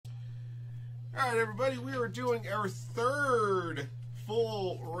All right, everybody, we are doing our third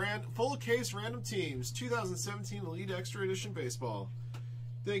full case random teams 2017 Elite Extra Edition Baseball.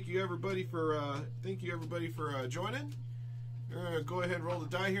 Thank you everybody for joining. We're gonna go ahead and roll the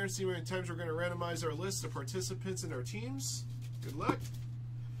die here and see how many times we're gonna randomize our list of participants in our teams. Good luck.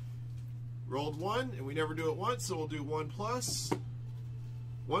 Rolled 1, and we never do it once, so we'll do 1 plus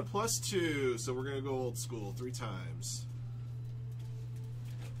 2. So we're gonna go old school 3 times.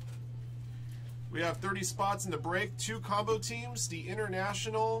 We have 30 spots in the break, 2 combo teams, the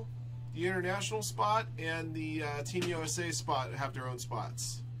international spot and the Team USA spot have their own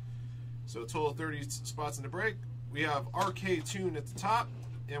spots. So a total of 30 spots in the break. We have RK Toon at the top,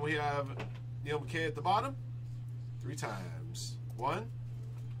 and we have Neil McKay at the bottom. 3 times. 1,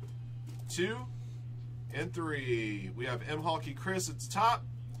 2, and 3. We have M. Halky Chris at the top.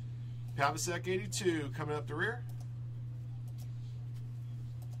 Pavasek 82 coming up the rear.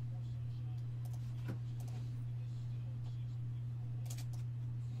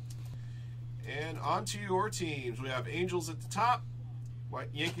 And on to your teams. We have Angels at the top,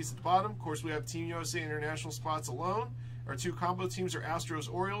 Yankees at the bottom. Of course, we have Team USA international spots alone. Our 2 combo teams are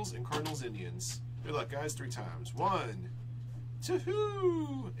Astros Orioles and Cardinals Indians. Good luck, guys. 3 times. 1,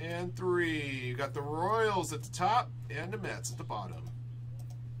 2, and 3. You got the Royals at the top and the Mets at the bottom.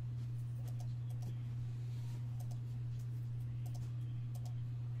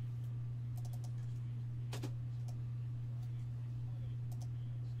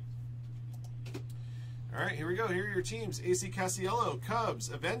 All right, here we go. Here are your teams. AC Casiello, Cubs,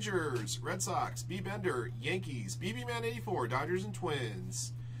 Avengers, Red Sox, B. Bender, Yankees, BB Man 84, Dodgers and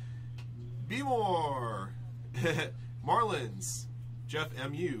Twins. B. Moore, Marlins, Jeff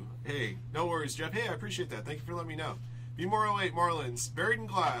MU. Hey, no worries, Jeff. Hey, I appreciate that. Thank you for letting me know. B. Moore 08, Marlins, Buried in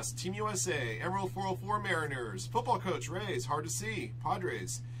Glass, Team USA, Emerald 404, Mariners, Football Coach, Rays, Hard to See,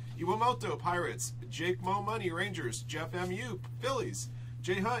 Padres, Iwamoto, Pirates, Jake Mo Money, Rangers, Jeff MU, Phillies,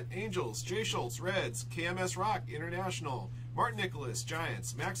 Jay Hunt, Angels, Jay Schultz, Reds, KMS Rock, International, Martin Nicholas,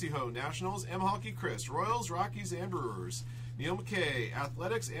 Giants, Maxie Ho, Nationals, M. Halky Chris, Royals, Rockies, and Brewers, Neil McKay,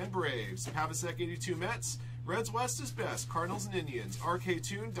 Athletics and Braves, Pavasek 82 Mets, Reds West is best, Cardinals and Indians, RK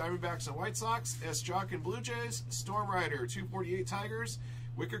Toon, Diamondbacks and White Sox, S. Jock and Blue Jays, Storm Rider, 248 Tigers,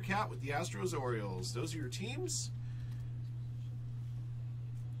 Wicker Cat with the Astros Orioles. Those are your teams.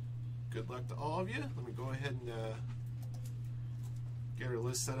 Good luck to all of you. Let me go ahead and get our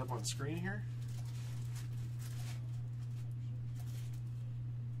list set up on screen here.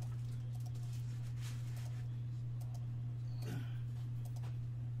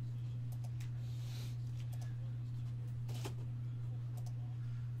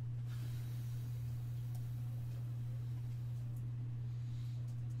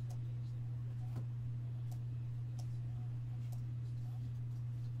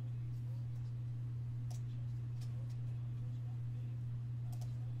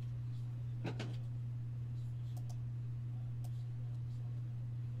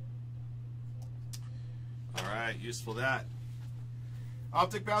 Useful that.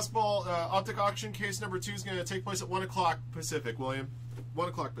 Optic basketball, Optic auction case number 2 is going to take place at 1 o'clock Pacific, William. 1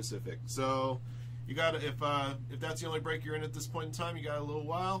 o'clock Pacific. So you got to, if that's the only break you're in at this point in time, you got a little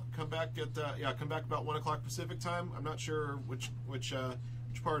while. Come back at come back about 1 o'clock Pacific time. I'm not sure which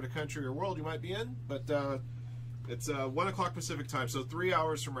part of the country or world you might be in, but it's 1 o'clock Pacific time, so 3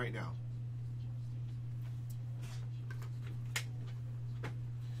 hours from right now.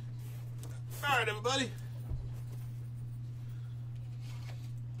 All right, everybody.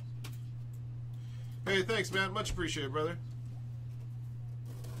 Hey, thanks, man. Much appreciated, brother.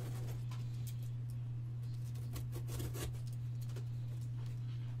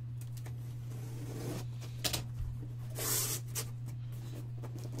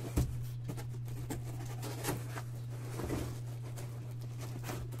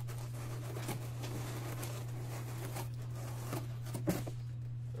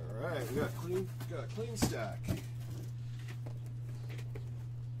 All right, we got a clean stack.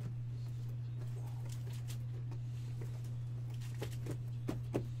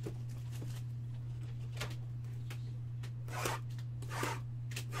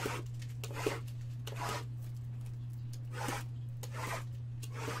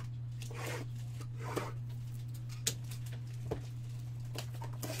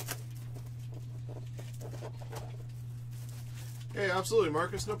 Hey, absolutely,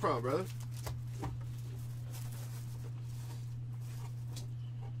 Marcus. No problem, brother.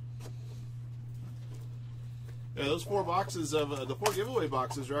 Yeah, those 4 boxes of the 4 giveaway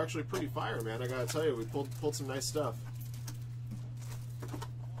boxes are actually pretty fire, man. I gotta tell you, we pulled some nice stuff.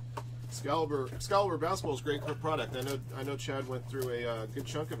 Excalibur basketball is a great product. I know Chad went through a good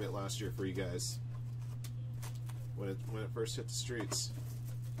chunk of it last year for you guys when it first hit the streets.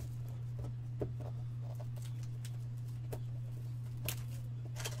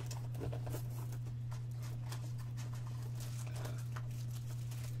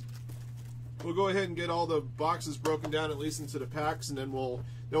 We'll go ahead and get all the boxes broken down at least into the packs, and then we'll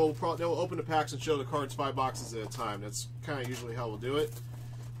open the packs and show the cards 5 boxes at a time. That's kind of usually how we'll do it,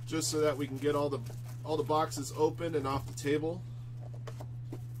 just so that we can get all the boxes open and off the table.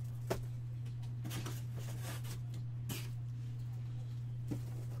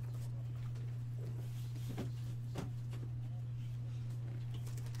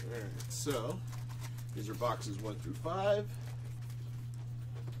 All right, so these are boxes 1 through 5.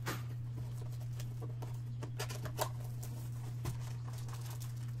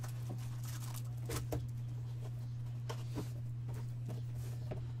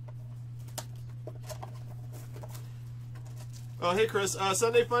 Oh, hey Chris,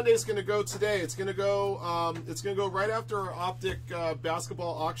 Sunday Fun Day is going to go today. It's going to go right after our Optic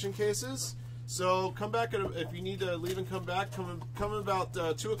basketball auction cases. So come back if you need to leave and come back. Come about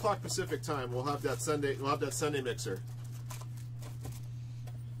 2 o'clock Pacific time. We'll have that Sunday mixer.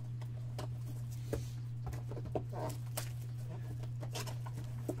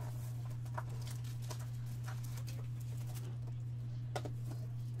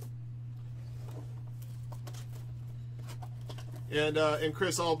 And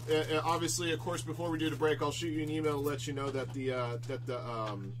Chris, I'll obviously, of course, before we do the break, I'll shoot you an email to let you know that the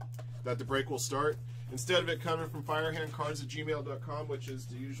break will start. Instead of it coming from firehandcards@gmail.com, which is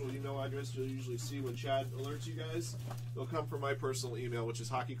the usual email address you'll usually see when Chad alerts you guys, it'll come from my personal email, which is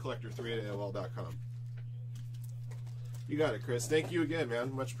hockeycollector3@AOL.com. You got it, Chris. Thank you again,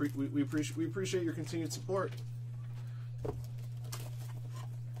 man. We appreciate your continued support.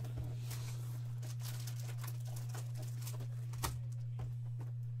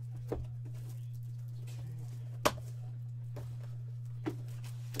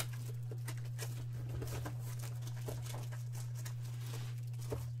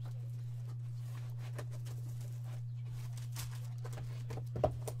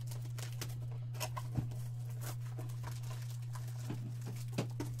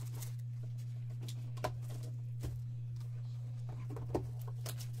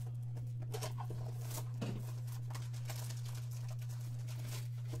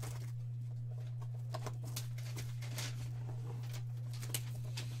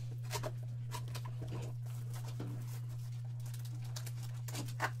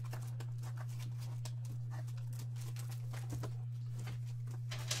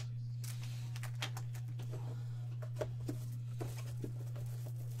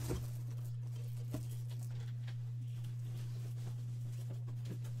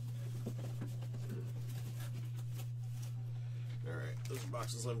 Those are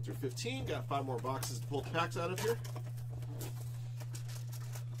boxes 11 through 15. Got 5 more boxes to pull the packs out of here.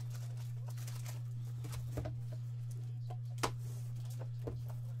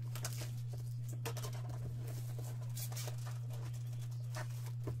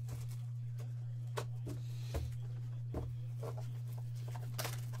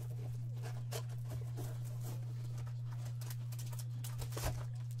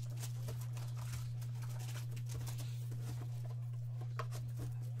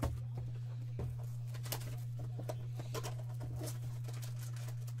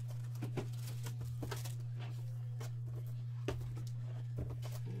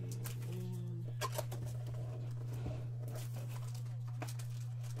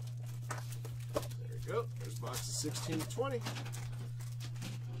 Go. There's boxes 16 to 20.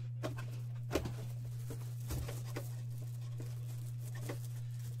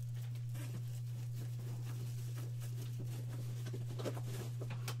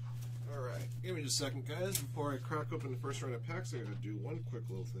 All right, give me just a second, guys. Before I crack open the first round of packs, I gotta do one quick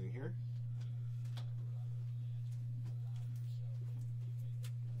little thing here.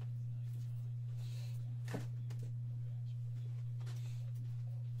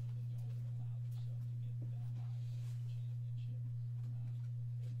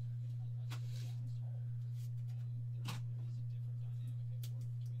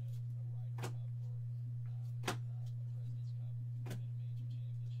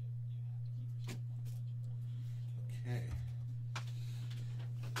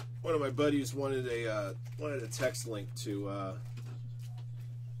 One of my buddies wanted a text link to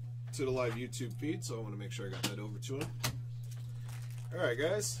the live YouTube feed, so I want to make sure I got that over to him. All right,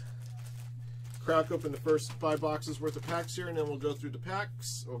 guys. Crack open the first 5 boxes worth of packs here, and then we'll go through the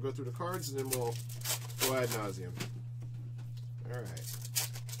packs. We'll go through the cards, and then we'll go ad nauseum. All right.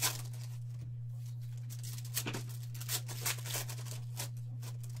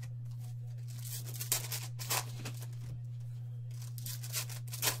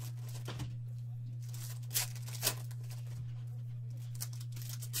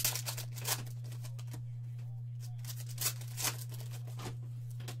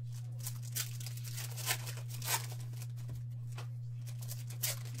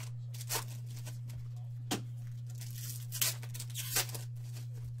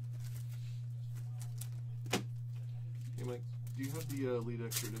 the Elite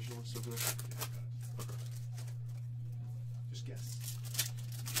Extra Edition list over there? Okay. Just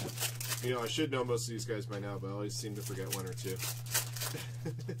guess. You know, I should know most of these guys by now, but I always seem to forget one or two.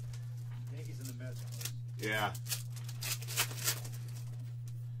 Yankees and the Mets. Yeah.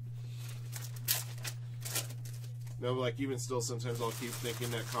 No, like even still, sometimes I'll keep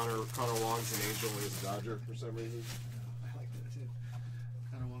thinking that Connor Wong's an Angel when he's a Dodger for some reason. I like that too.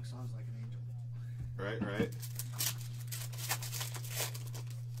 Connor Wong sounds like an angel. Right, right.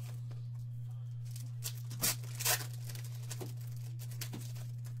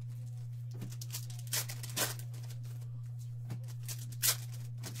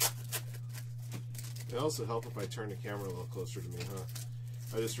 It also help if I turn the camera a little closer to me, huh?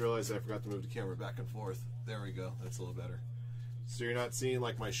 I just realized I forgot to move the camera back and forth. There we go. That's a little better. So you're not seeing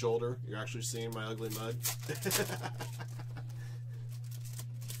like my shoulder. You're actually seeing my ugly mud.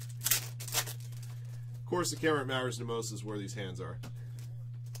 Of course, the camera that matters the most is where these hands are.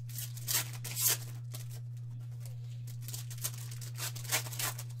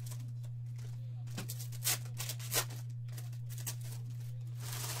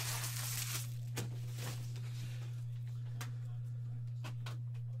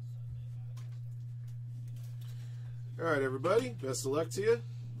 All right, everybody. Best of luck to you.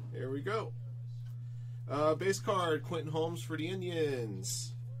 Here we go. Base card, Quentin Holmes for the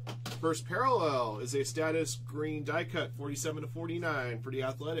Indians. First parallel is a status green die cut, 47/49 for the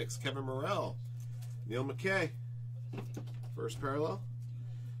Athletics. Kevin Morrell. Neil McKay. First parallel.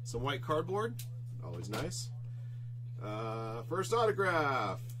 Some white cardboard. Always nice. First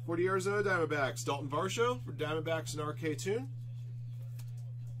autograph for the Arizona Diamondbacks. Dalton Varsho for Diamondbacks and RK Toon.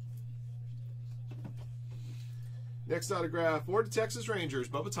 Next autograph for the Texas Rangers,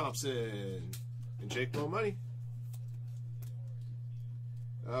 Bubba Thompson and Jake Low Money.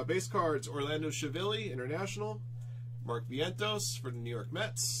 Base cards, Orlando Chiavelli, International. Mark Vientos for the New York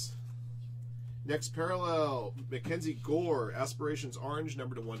Mets. Next parallel, Mackenzie Gore, Aspirations Orange,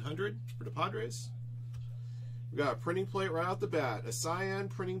 number to 100 for the Padres. We got a printing plate right out the bat, a cyan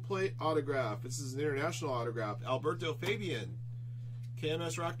printing plate autograph. This is an international autograph. Alberto Fabian,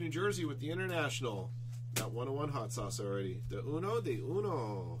 KMS Rock, New Jersey with the International. Got 101 hot sauce already. The Uno de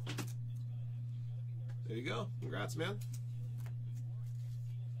Uno. There you go. Congrats, man.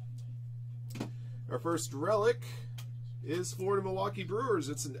 Our first relic is for the Milwaukee Brewers.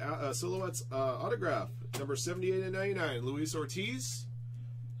 It's a Silhouettes autograph. Number 78 and 99. Luis Ortiz.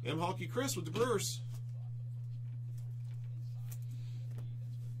 M. Hulky Chris with the Brewers.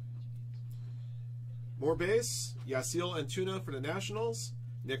 More base. Yasiel Antuna for the Nationals.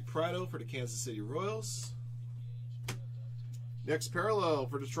 Nick Pratto for the Kansas City Royals. Next parallel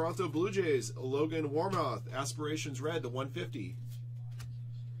for the Toronto Blue Jays, Logan Warmoth, Aspirations Red to 150.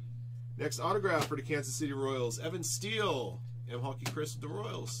 Next autograph for the Kansas City Royals, Evan Steele, M. Hulky Chris with the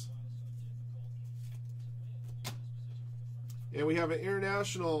Royals. And we have an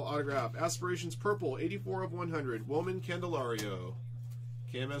international autograph, Aspirations Purple, 84 of 100, Wilman Candelario.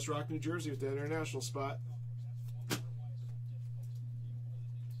 KMS Rock, New Jersey with the international spot.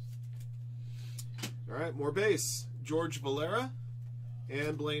 All right, more base. George Valera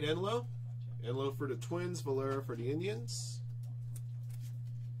and Blaine Enlow. Enlow for the Twins, Valera for the Indians.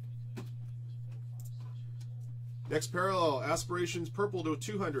 Next parallel, Aspirations Purple to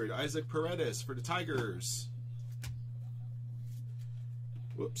 200. Isaac Paredes for the Tigers.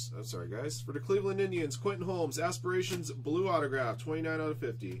 Whoops, I'm sorry, guys. For the Cleveland Indians, Quentin Holmes, Aspirations Blue autograph, 29 out of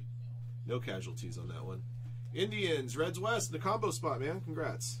 50. No casualties on that one. Indians, Reds West, the combo spot, man.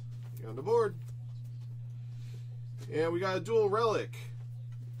 Congrats. You're on the board. And we got a dual relic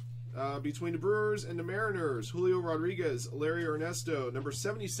between the Brewers and the Mariners. Julio Rodriguez, Larry Ernesto, number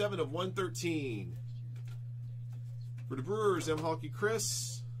 77 of 113. For the Brewers, M. Hulky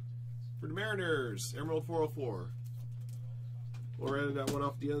Chris. For the Mariners, Emerald 404. We'll round that one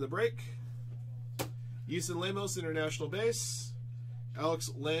off at the end of the break. Yeson Lemos, international base. Alex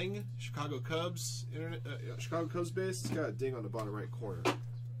Lang, Chicago Cubs base. It's got a ding on the bottom right corner.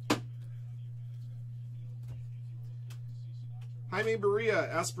 Jaime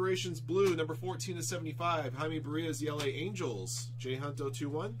Barria, Aspirations Blue, number 14 to 75. Jaime Barria is the LA Angels. J Hunt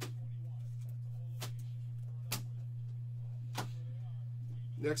 021.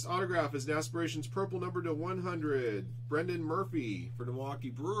 Next autograph is an Aspirations Purple, number to 100. Brendan Murphy for the Milwaukee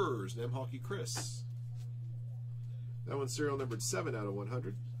Brewers. M. Hulky Chris. That one's serial numbered 7 out of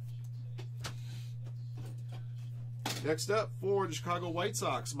 100. Next up, for the Chicago White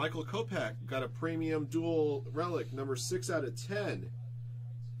Sox, Michael Kopech got a premium dual relic, number 6 out of 10.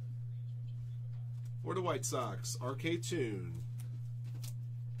 For the White Sox, RK Toon.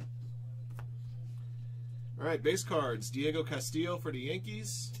 All right, base cards. Diego Castillo for the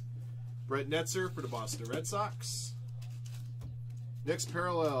Yankees. Brett Netzer for the Boston Red Sox. Next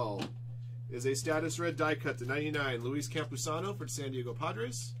parallel is a status red die cut to 99. Luis Campusano for the San Diego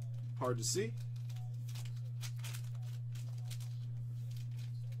Padres. Hard to see.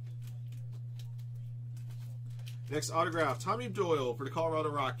 Next autograph, Tommy Doyle for the Colorado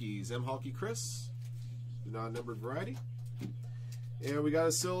Rockies. M. Halky Chris, the non-numbered variety. And we got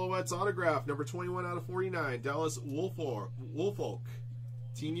a Silhouettes autograph, number 21 out of 49. Dallas Woolfolk,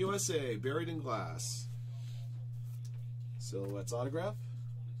 Team USA, buried in glass. Silhouettes autograph.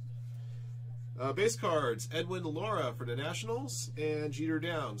 Base cards, Edwin Laura for the Nationals and Jeter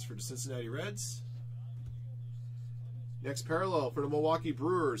Downs for the Cincinnati Reds. Next parallel for the Milwaukee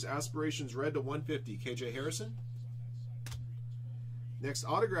Brewers, Aspirations Red to 150, KJ Harrison. Next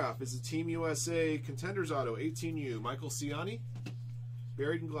autograph is a Team USA Contenders Auto, 18U, Michael Ciani,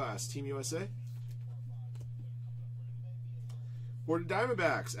 buried in glass, Team USA. For the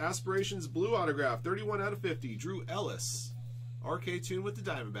Diamondbacks, Aspirations Blue autograph, 31 out of 50, Drew Ellis, RK Tune with the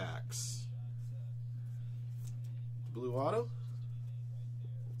Diamondbacks. Blue auto.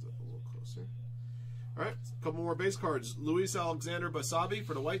 It's up a little closer. All right, a couple more base cards. Luis Alexander Basabe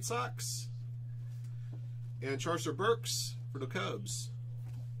for the White Sox. And Charcer Burks for the Cubs.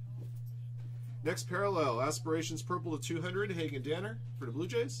 Next parallel, Aspirations Purple to 200, Hagen Danner for the Blue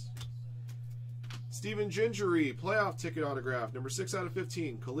Jays. Stephen Gingery, playoff ticket autograph, number 6 out of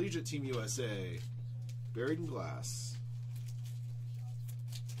 15, Collegiate Team USA, buried in glass.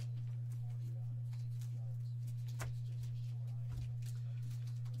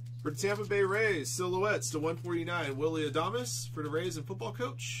 For the Tampa Bay Rays, Silhouettes to 149, Willie Adames for the Rays and football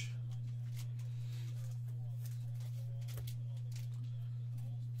coach.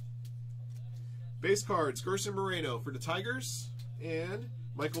 Base cards, Gerson Moreno for the Tigers and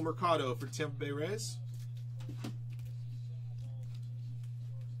Michael Mercado for the Tampa Bay Rays.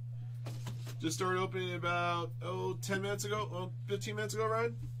 Just started opening about 10 minutes ago, 15 minutes ago,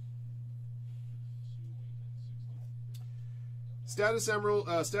 Ryan. Status Emerald,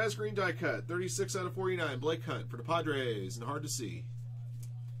 Status Green die cut, 36 out of 49. Blake Hunt for the Padres, and hard to see.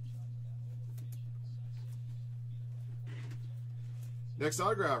 Next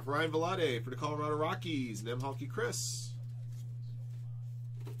autograph, Ryan Velarde for the Colorado Rockies, and M. Halky Chris.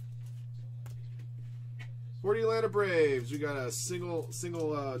 For the Atlanta Braves, we got a single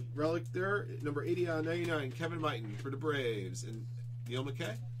relic there, number 80 out of 99. Kevin Mighton for the Braves, and Neil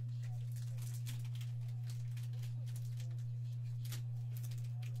McKay.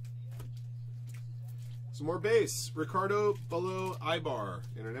 Some more base. Ricardo Bolo Ibar,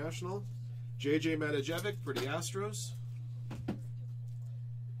 International. JJ Matajevic for the Astros.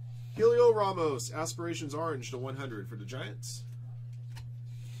 Helio Ramos, Aspirations Orange to 100 for the Giants.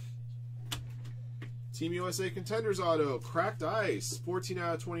 Team USA Contenders Auto, Cracked Ice, 14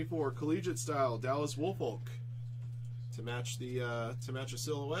 out of 24, Collegiate Style, Dallas Woolfolk. To match a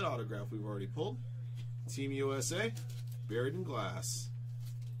silhouette autograph we've already pulled. Team USA, buried in glass.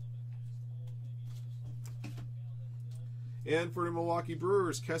 And for the Milwaukee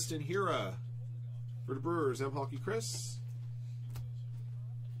Brewers, Keston Hiura. For the Brewers, M. Halky Chris.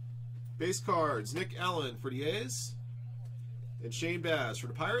 Base cards, Nick Allen for the A's. And Shane Baz for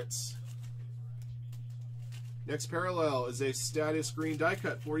the Pirates. Next parallel is a status green die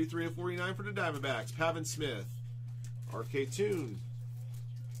cut, 43 of 49 for the Diamondbacks. Pavin Smith. RK Tune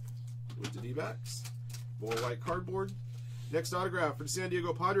with the D-backs. More white cardboard. Next autograph for the San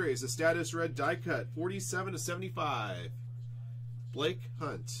Diego Padres, a status red die cut, 47 of 75. Blake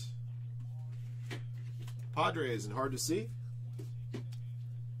Hunt. Padres, and hard to see.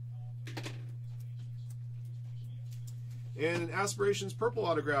 And an Aspirations Purple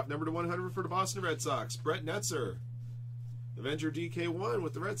autograph, number to 100 for the Boston Red Sox. Brett Netzer. Avenger DK1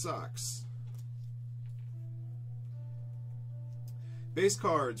 with the Red Sox. Base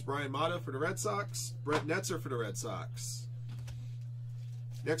cards, Brian Mata for the Red Sox. Brett Netzer for the Red Sox.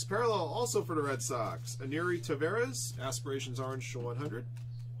 Next parallel, also for the Red Sox, Aniri Taveras, Aspirations Orange to 100.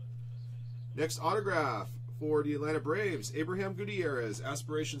 Next autograph for the Atlanta Braves, Abraham Gutierrez,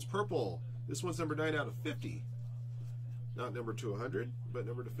 Aspirations Purple. This one's number 9 out of 50. Not number to 100, but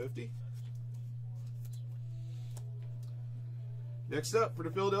number to 50. Next up, for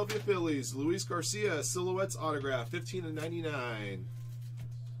the Philadelphia Phillies, Luis Garcia, Silhouettes autograph, 15 of 99.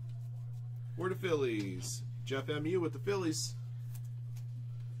 For the Phillies, Jeff MU with the Phillies.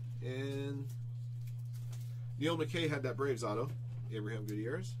 And Neil McKay had that Braves auto. Abraham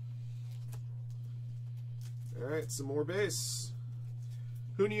Gutierrez. All right, some more base.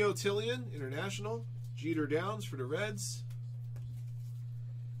 Junio Tillian, International. Jeter Downs for the Reds.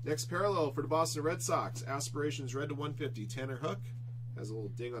 Next parallel for the Boston Red Sox. Aspirations red to 150. Tanner Hook has a little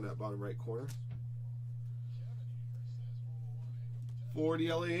ding on that bottom right corner. For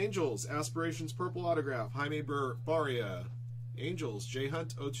the LA Angels, Aspirations purple autograph. Jaime Barria. Angels, J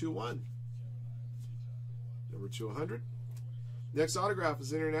Hunt 021. Number 200. Next autograph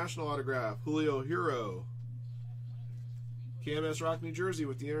is international autograph. Julio Hero. KMS Rock, New Jersey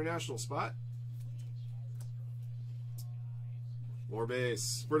with the international spot. More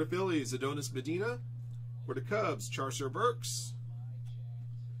base. For the Phillies, Adonis Medina. For the Cubs, Charcer Burks.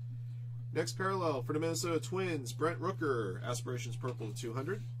 Next parallel for the Minnesota Twins, Brent Rooker. Aspirations purple to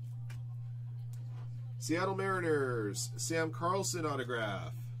 200. Seattle Mariners, Sam Carlson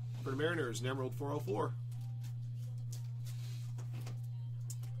autograph. For the Mariners, Emerald 404.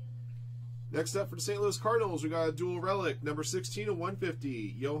 Next up for the St. Louis Cardinals, we got a dual relic, number 16 of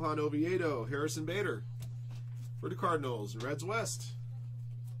 150, Johan Oviedo, Harrison Bader. For the Cardinals, Reds West.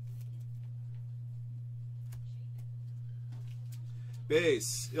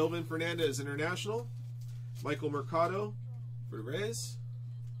 Base, Ilvin Fernandez, International. Michael Mercado for the Rays.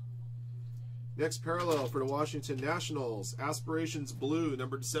 Next parallel for the Washington Nationals, Aspirations Blue,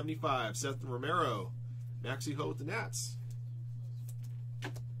 number 75, Seth Romero. Maxie Ho with the Nats.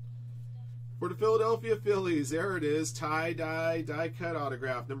 For the Philadelphia Phillies, there it is, tie-dye, die-cut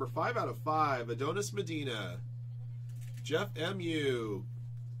autograph, number 5 out of 5, Adonis Medina. Jeff M.U.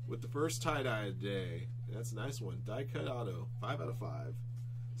 with the first tie-dye today. That's a nice one. Die-cut auto, 5 out of 5.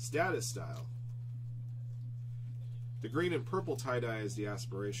 Status style. The green and purple tie-dye is the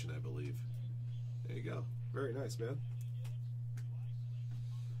aspiration, I believe. There you go. Very nice, man.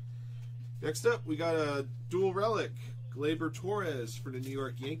 Next up, we got a dual relic. Gleyber Torres for the New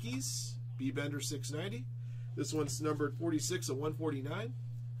York Yankees. B. Bender 690. This one's numbered 46 of 149.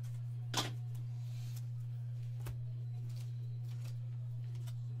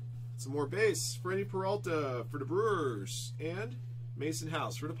 Some more base. Freddie Peralta for the Brewers. And Mason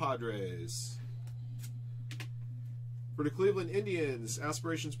House for the Padres. For the Cleveland Indians,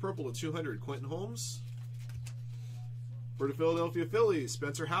 Aspirations purple to 200, Quentin Holmes. For the Philadelphia Phillies,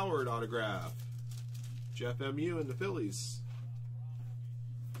 Spencer Howard autograph. Jeff M.U. and the Phillies.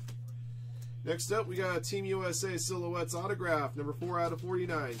 Next up, we got a Team USA Silhouettes autograph, number 4 out of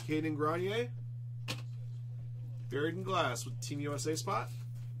 49, Caden Grenier. Buried in glass with Team USA spot.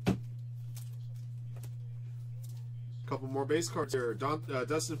 Couple more base cards here.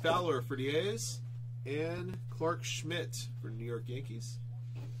 Dustin Fowler for the A's. And Clark Schmidt for the New York Yankees.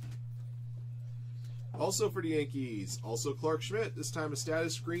 Also for the Yankees, also Clark Schmidt. This time a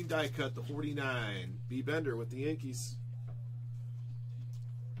status green die cut, the 49. B. Bender with the Yankees.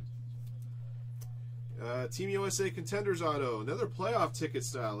 Team USA Contenders auto. Another playoff ticket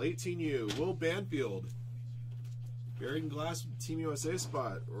style, 18U. Will Banfield. Buried in glass with the Team USA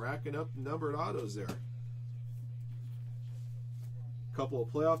spot. Racking up numbered autos there. Couple of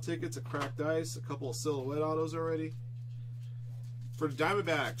playoff tickets, a cracked ice, a couple of silhouette autos already. For the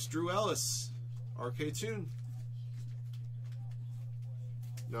Diamondbacks, Drew Ellis, RK Tune.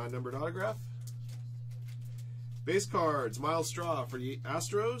 Non-numbered autograph. Base cards, Miles Straw for the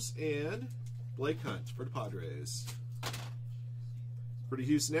Astros and Blake Hunt for the Padres. For the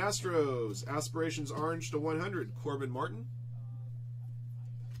Houston Astros, Aspirations orange to 100, Corbin Martin.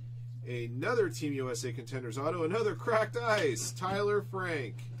 Another Team USA Contenders auto, another cracked ice, Tyler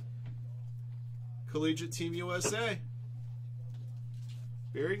Frank. Collegiate Team USA.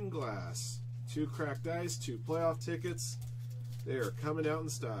 Buried in glass. 2 cracked ice, 2 playoff tickets. They are coming out in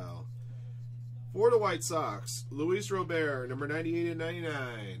style. For the White Sox, Luis Robert, number 98 and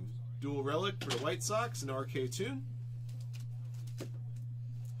 99. Dual relic for the White Sox and RK Tune.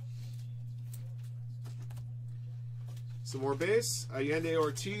 Some more base. Allende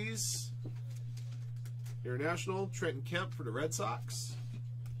Ortiz. International. Trenton Kemp for the Red Sox.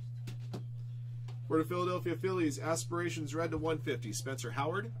 For the Philadelphia Phillies, Aspirations red to 150. Spencer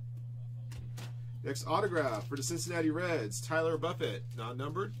Howard. Next autograph for the Cincinnati Reds. Tyler Buffett.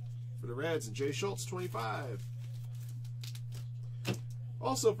 Non-numbered for the Reds. And Jay Schultz, 25.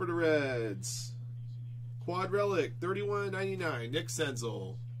 Also for the Reds. Quad relic. 31.99. Nick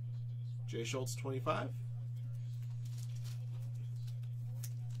Senzel. Jay Schultz, 25.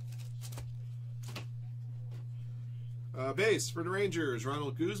 Base for the Rangers,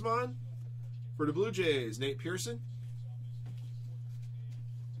 Ronald Guzman. For the Blue Jays, Nate Pearson.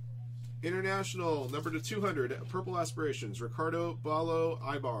 International, number to 200, Purple Aspirations, Ricardo Balo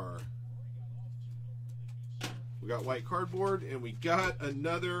Ibar. We got white cardboard, and we got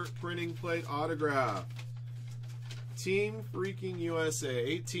another printing plate autograph. Team freaking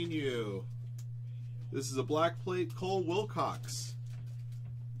USA, 18U. This is a black plate, Cole Wilcox.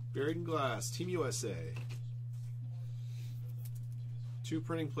 Buried in Glass, Team USA. 2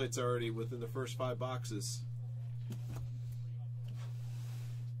 printing plates already within the first 5 boxes.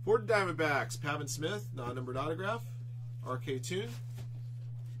 For the Diamondbacks, Pavin Smith, non-numbered autograph. RK Tune.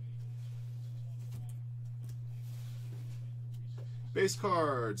 Base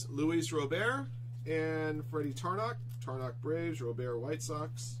cards, Luis Robert and Freddie Tarnok. Tarnok Braves, Robert White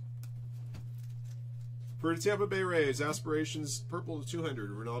Sox. For the Tampa Bay Rays, Aspirations Purple to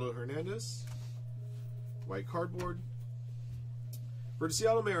 200, Ronaldo Hernandez. White cardboard. For the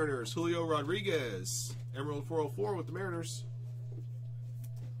Seattle Mariners, Julio Rodriguez, Emerald 404 with the Mariners.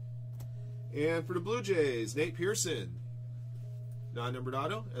 And for the Blue Jays, Nate Pearson, non-numbered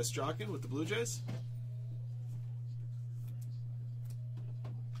auto, S. Jockin with the Blue Jays.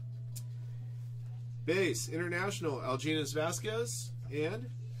 Base, International, Alginas Vasquez. And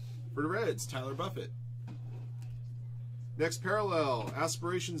for the Reds, Tyler Buffett. Next parallel,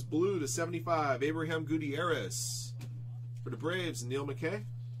 Aspirations Blue to 75, Abraham Gutierrez. For the Braves, Neil McKay.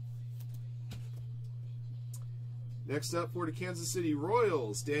 Next up for the Kansas City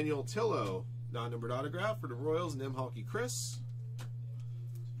Royals, Daniel Tillo, non-numbered autograph for the Royals, Nimhalki Chris.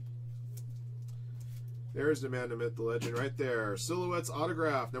 There's the man, the myth, the legend right there. Silhouettes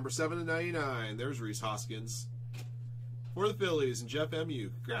autograph, number 7/99. There's Rhys Hoskins. For the Phillies and Jeff MU.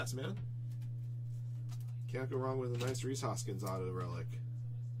 Congrats, man. Can't go wrong with a nice Rhys Hoskins auto relic.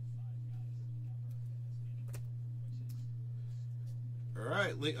 All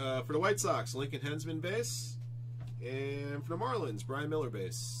right, for the White Sox, Lincoln Hensman base. And for the Marlins, Brian Miller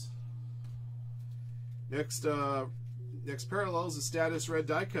base. Next parallel is the status red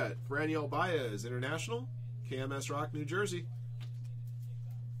die cut for Aniel Baez, International, KMS Rock, New Jersey.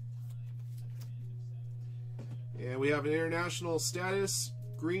 And we have an international status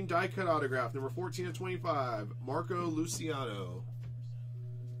green die cut autograph, number 14/25, Marco Luciano.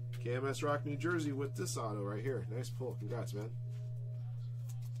 KMS Rock, New Jersey with this auto right here. Nice pull. Congrats, man.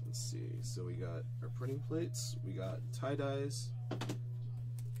 Let's see. So we got our printing plates. We got tie-dyes,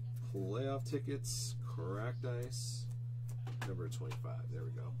 playoff tickets, cracked ice, number 25. There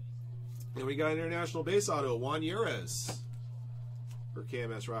we go. And we got international base auto, Juan Urias for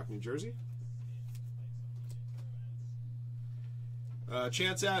KMS Rock, New Jersey.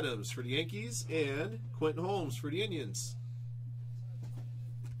 Chance Adams for the Yankees and Quentin Holmes for the Indians.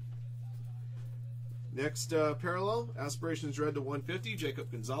 Next parallel, Aspirations Red to 150, Jacob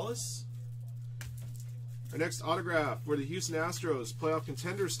Gonzalez. Our next autograph for the Houston Astros, playoff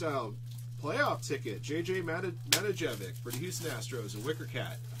contender style playoff ticket, JJ Matajevic for the Houston Astros and Wicker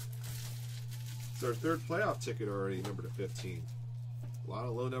Cat. It's our 3rd playoff ticket already, number to 15. A lot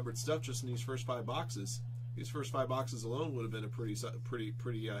of low-numbered stuff just in these first 5 boxes. These first 5 boxes alone would have been a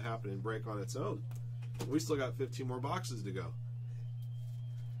pretty happening break on its own. We still got 15 more boxes to go.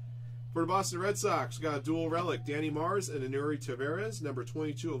 For the Boston Red Sox, we got a dual relic, Danny Mars and Anuri Tavares, number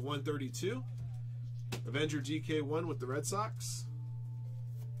 22/132. Avenger DK1 with the Red Sox.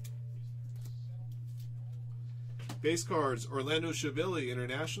 Base cards, Orlando Schiavelli,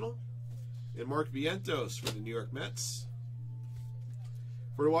 International, and Mark Vientos for the New York Mets.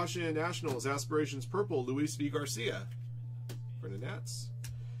 For the Washington Nationals, Aspirations Purple, Luis V. Garcia for the Nats.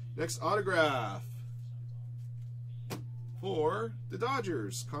 Next autograph for the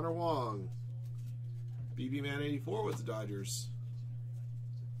Dodgers, Connor Wong. BB Man 84 with the Dodgers.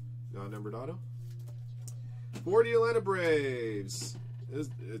 Non-numbered auto. For the Atlanta Braves,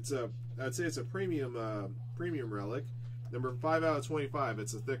 I'd say it's a premium relic. Number 5/25.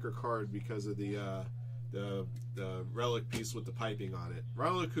 It's a thicker card because of the relic piece with the piping on it.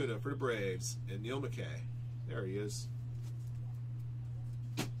 Ronald Acuna for the Braves and Neil McKay. There he is.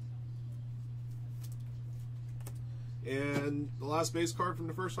 And the last base card from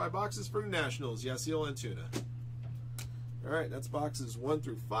the first 5 boxes for the Nationals, Yasiel Antuna. All right, that's boxes 1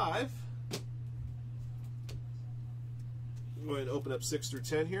 through 5. Go ahead and open up 6 through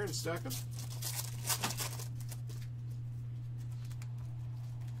 10 here and stack them.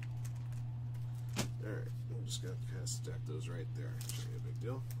 All right, I'm just going to kind of stack those right there. Show you a big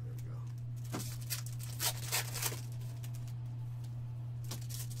deal. There we go.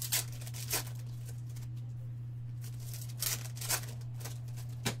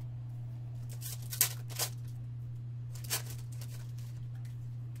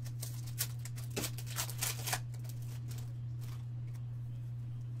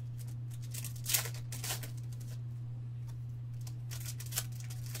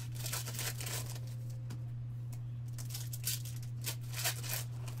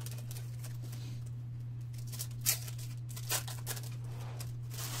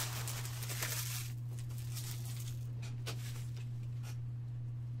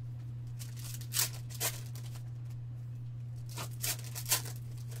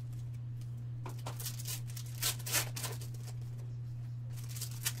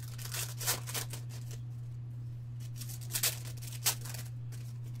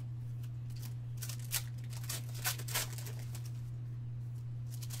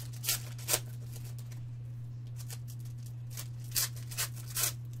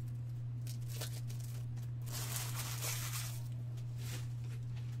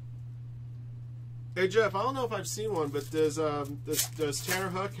 Hey Jeff, I don't know if I've seen one, but does Tanner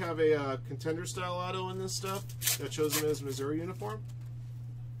Hook have a contender style auto in this stuff that shows him in his Missouri uniform?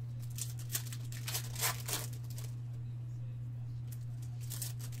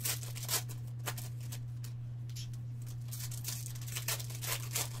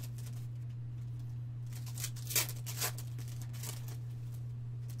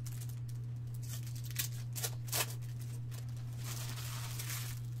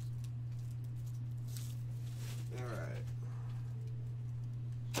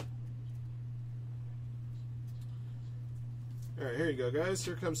 All right, here you go, guys.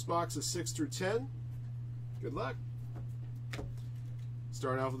 Here comes boxes 6 through 10. Good luck.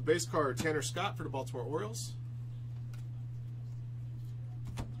 Starting off with the base card, Tanner Scott for the Baltimore Orioles.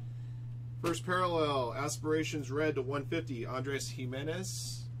 First parallel, Aspirations Red to 150, Andres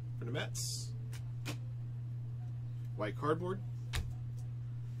Jimenez for the Mets. White cardboard.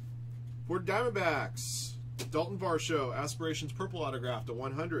 For the Diamondbacks, Dalton Varsho, Aspirations Purple autograph to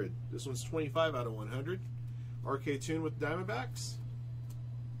 100. This one's 25 out of 100. RK Tune with the Diamondbacks.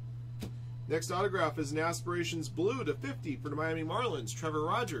 Next autograph is an Aspirations Blue to 50 for the Miami Marlins. Trevor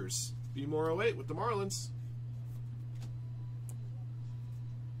Rogers. B-More 08 with the Marlins.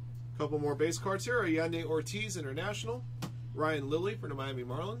 Couple more base cards here. Yande Ortiz International. Ryan Lilly for the Miami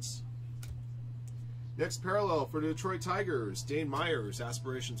Marlins. Next parallel for the Detroit Tigers. Dane Myers.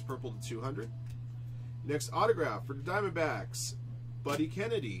 Aspirations Purple to 200. Next autograph for the Diamondbacks. Buddy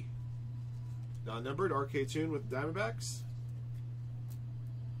Kennedy. Non-numbered, RK Tune with the Diamondbacks.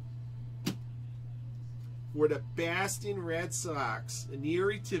 For the Boston Red Sox,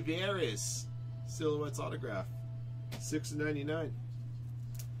 Neri Tavares, Silhouettes autograph, 6/99.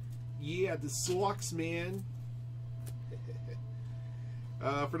 Yeah, the Sox, man.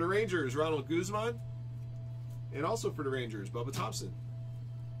 For the Rangers, Ronald Guzman. And also for the Rangers, Bubba Thompson.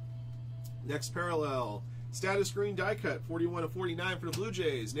 Next parallel, Status Green die cut, 41/49 for the Blue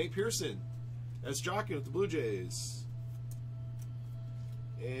Jays, Nate Pearson. That's Jockey with the Blue Jays.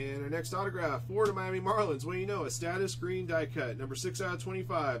 And our next autograph for the Miami Marlins. What do you know? A Status Green die cut. Number 6 out of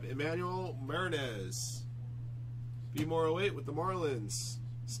 25. Emmanuel Marinez. B-More 08 with the Marlins.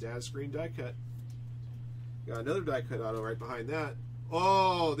 Status Green die cut. Got another die cut auto right behind that.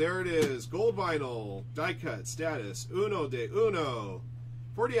 Oh, there it is. Gold vinyl. Die cut. Status. Uno de uno.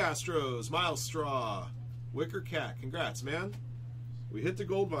 For the Astros. Miles Straw. Wicker Cat. Congrats, man. We hit the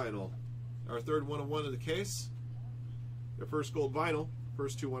gold vinyl. Our third 101 of the case. The first gold vinyl.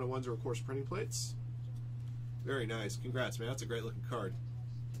 First two 101s are, of course, printing plates. Very nice. Congrats, man. That's a great looking card.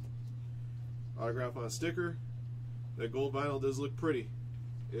 Autograph on a sticker. That gold vinyl does look pretty.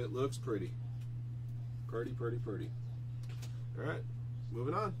 It looks pretty. Pretty, pretty, pretty. All right.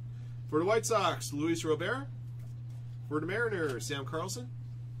 Moving on. For the White Sox, Luis Robert. For the Mariners, Sam Carlson.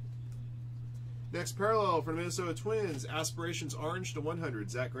 Next parallel for the Minnesota Twins, Aspirations Orange to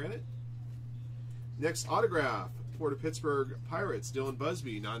 100, Zach Granite. Next autograph for the Pittsburgh Pirates, Dylan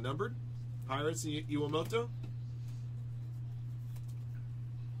Busby, non-numbered. Pirates, Iwamoto.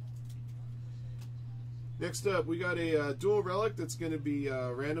 Next up, we got a dual relic that's going to be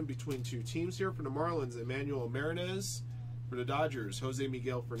random between two teams here. For the Marlins, Emmanuel Marinez. For the Dodgers, Jose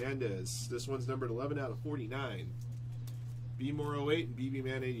Miguel Fernandez. This one's numbered 11 out of 49. B-More 08 and BB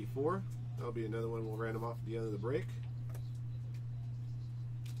Man 84. That'll be another one we'll random off at the end of the break.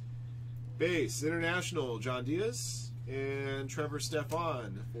 Base, International, John Diaz, and Trevor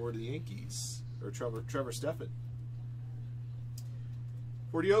Stefan for the Yankees, or Trevor Stephan.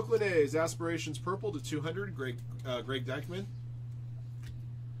 For the Oakland A's, Aspirations Purple to 200, Greg Dykman.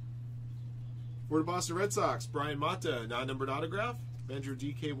 For the Boston Red Sox, Brian Mata, non-numbered autograph, Avenger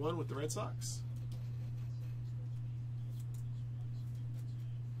DK1 with the Red Sox.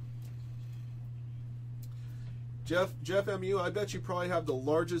 Jeff MU, I bet you probably have the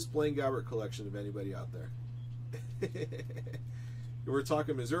largest Blaine Gabbert collection of anybody out there. We're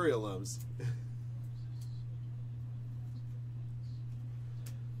talking Missouri alums.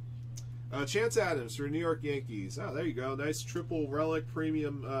 Chance Adams for New York Yankees. Oh, there you go. Nice triple relic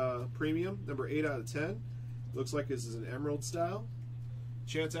premium, number 8 out of 10. Looks like this is an emerald style.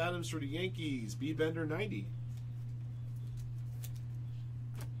 Chance Adams for the Yankees. B. Bender 90.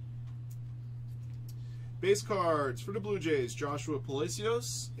 Base cards for the Blue Jays, Joshua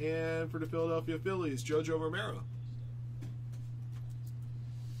Palacios, and for the Philadelphia Phillies, Jojo Romero.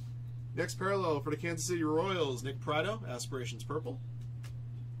 Next parallel for the Kansas City Royals, Nick Prado, Aspirations Purple.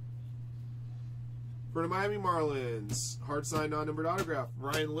 For the Miami Marlins, hard signed non-numbered autograph,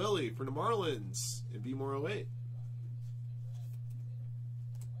 Ryan Lilly for the Marlins, and B-More 08.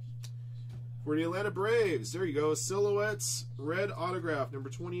 For the Atlanta Braves, there you go. Silhouettes, red autograph, number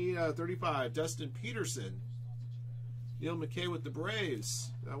 28 out of 35. Dustin Peterson. Neil McKay with the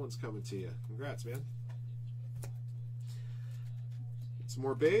Braves. That one's coming to you. Congrats, man. Some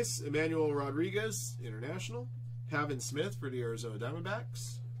more base. Emmanuel Rodriguez, International. Pavin Smith for the Arizona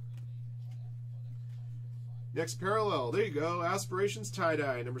Diamondbacks. Next parallel. There you go. Aspirations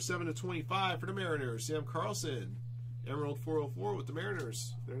tie-dye, number 7 of 25 for the Mariners. Sam Carlson. Emerald 404 with the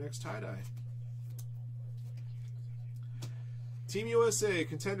Mariners. Their next tie-dye. Team USA,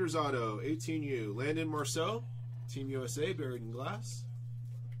 Contenders Auto, 18U. Landon Marceau, Team USA, buried in glass.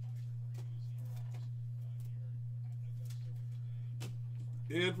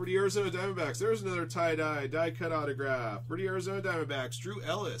 And for the Arizona Diamondbacks, there's another tie-dye, die-cut autograph. For the Arizona Diamondbacks, Drew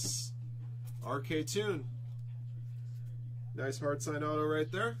Ellis, RK Tune. Nice hard sign auto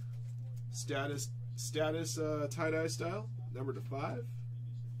right there. Status tie-dye style, number to 5.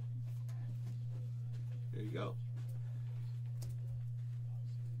 There you go.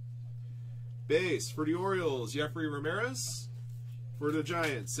 Base for the Orioles, Jeffrey Ramirez. For the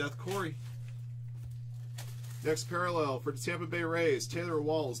Giants, Seth Corey. Next parallel for the Tampa Bay Rays, Taylor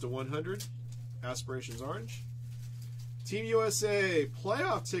Walls to 100. Aspirations orange. Team USA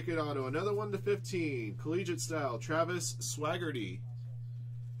playoff ticket auto, another 1 to 15. Collegiate style, Travis Swaggerty.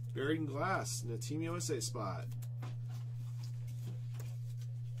 Buried in glass in the Team USA spot.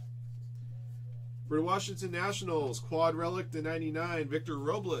 For the Washington Nationals, quad relic to 99, Victor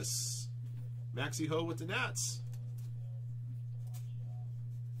Robles. Maxie Ho with the Nats.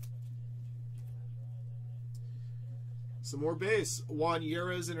 Some more base. Juan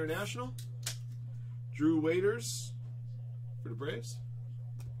Yerez International. Drew Waiters for the Braves.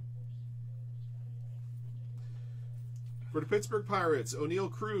 For the Pittsburgh Pirates, O'Neal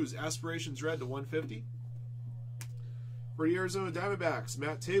Cruz, Aspirations red to 150. For the Arizona Diamondbacks,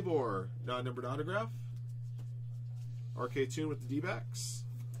 Matt Tabor, non-numbered autograph. RK Tune with the D-backs.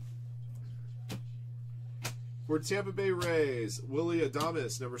 For the Tampa Bay Rays, Willie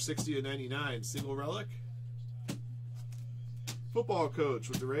Adames, number 60 of 99, single relic. Football coach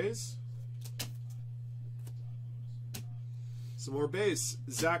with the Rays. Some more base.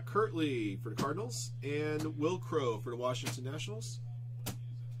 Zach Kirtley for the Cardinals. And Will Crow for the Washington Nationals.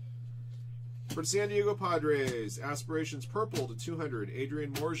 For the San Diego Padres, Aspirations purple to 200,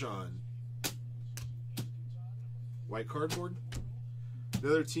 Adrian Morjan. White cardboard.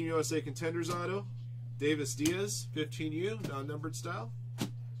 Another Team USA Contenders auto. Davis Diaz, 15U, non-numbered style.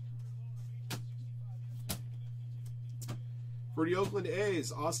 For the Oakland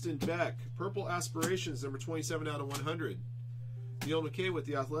A's, Austin Beck, purple Aspirations, number 27 out of 100. Neil McKay with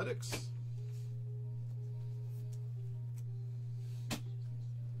the Athletics.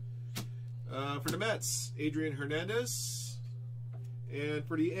 For the Mets, Adrian Hernandez. And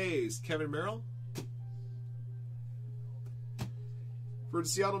for the A's, Kevin Merrill. For the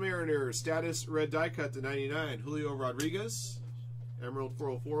Seattle Mariners, status red die cut to 99, Julio Rodriguez. Emerald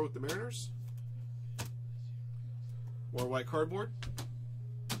 404 with the Mariners. More white cardboard.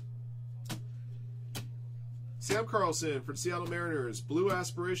 Sam Carlson for the Seattle Mariners, blue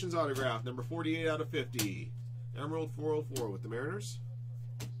Aspirations autograph, number 48 out of 50. Emerald 404 with the Mariners.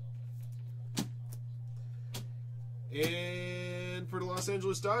 And for the Los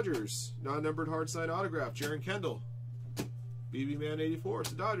Angeles Dodgers, non-numbered hard sign autograph, Jaron Kendall. BB Man 84 with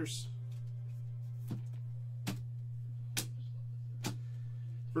the Dodgers.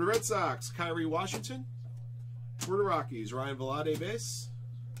 For the Red Sox, Kyrie Washington. For the Rockies, Ryan Velarde base.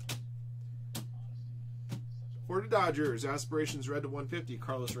 For the Dodgers, Aspirations red to 150,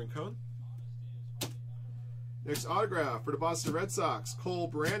 Carlos Rincon. Next autograph for the Boston Red Sox, Cole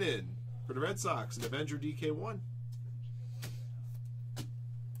Brannon. For the Red Sox, an Avenger DK1.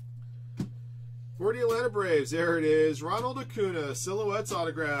 For the Atlanta Braves, there it is. Ronald Acuna, Silhouettes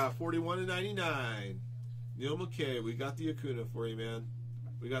autograph, 41/99. Neil McKay, we got the Acuna for you, man.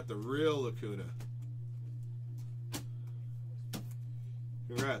 We got the real Acuna.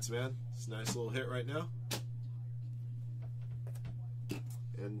 Congrats, man. It's a nice little hit right now.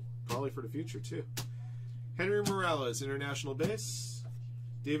 And probably for the future, too. Henry Morales, international base.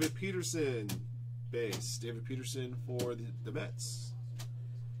 David Peterson, base. David Peterson for the Mets.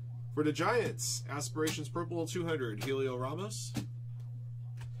 For the Giants, Aspirations purple 200, Helio Ramos.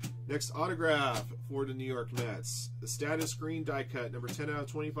 Next autograph for the New York Mets. The status green die cut, number 10 out of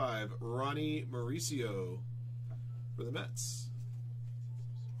 25, Ronnie Mauricio for the Mets.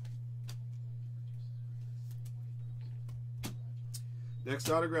 Next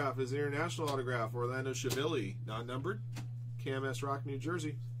autograph is international autograph, Orlando Chivili, non-numbered, Cam S. Rock, New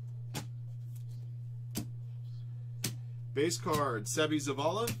Jersey. Base card, Seby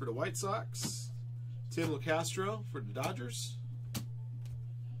Zavala for the White Sox. Tim LeCastro for the Dodgers.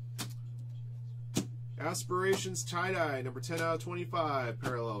 Aspirations tie-dye, number 10 out of 25,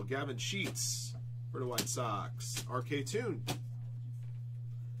 parallel, Gavin Sheets for the White Sox. RK Toon.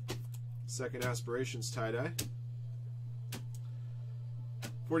 Second Aspirations tie-dye.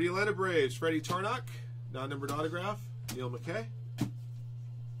 For the Atlanta Braves, Freddie Tarnok, non-numbered autograph, Neil McKay.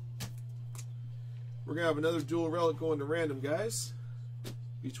 We're going to have another dual relic going to random, guys.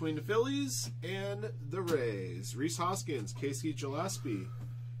 Between the Phillies and the Rays. Rhys Hoskins, Casey Gillespie,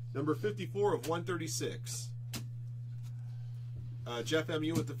 number 54 of 136. Jeff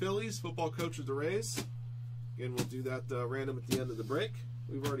MU with the Phillies, football coach with the Rays. Again, we'll do that random at the end of the break.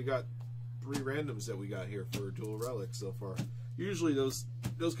 We've already got 3 randoms that we got here for dual relics so far. Usually those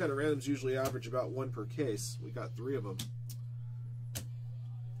kind of randoms usually average about 1 per case. We got 3 of them.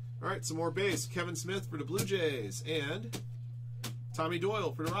 All right, some more base. Kevin Smith for the Blue Jays and Tommy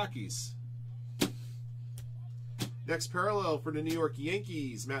Doyle for the Rockies. Next parallel for the New York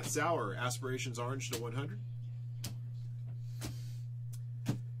Yankees, Matt Sauer, Aspirations Orange to 100.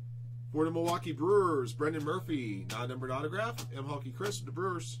 For the Milwaukee Brewers, Brendan Murphy, non-numbered autograph. M. Hulky Chris with the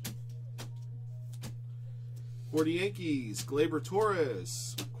Brewers. For the Yankees, Gleyber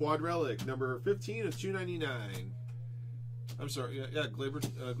Torres, quad relic, number 15 of 299. I'm sorry, yeah,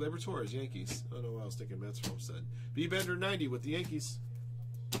 Gleyber Torres, Yankees. I don't know why I was thinking Mets for a second. B. Bender 90 with the Yankees.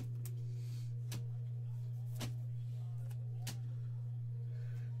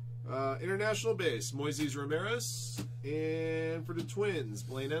 International base, Moises Ramirez. And for the Twins,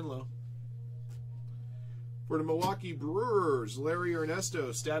 Blaine Enlow. For the Milwaukee Brewers, Larry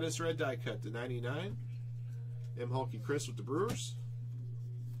Ernesto, status red die cut to 99. M. Hulky Chris with the Brewers.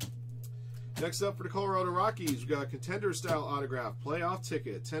 Next up for the Colorado Rockies, we got a contender style autograph, playoff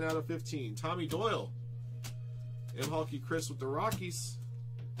ticket, 10 out of 15. Tommy Doyle. M. Hulky Chris with the Rockies.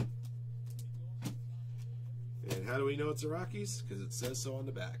 And how do we know it's the Rockies? Because it says so on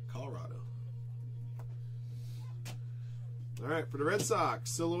the back, Colorado. All right, for the Red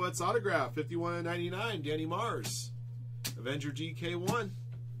Sox, Silhouettes autograph, 51 of 99, Danny Mars. Avenger GK1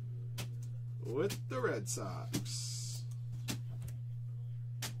 with the Red Sox.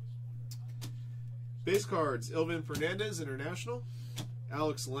 Base cards, Elvin Fernandez, International.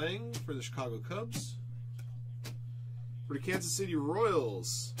 Alex Lang for the Chicago Cubs. For the Kansas City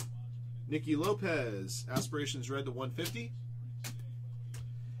Royals, Nicky Lopez, Aspirations Red to 150.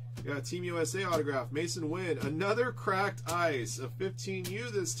 Got a Team USA autograph, Mason Wynn. Another cracked ice, a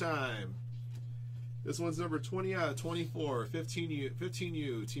 15U this time. This one's number 20 out of 24,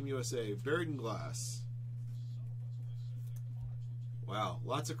 15U, Team USA, buried in glass. Wow,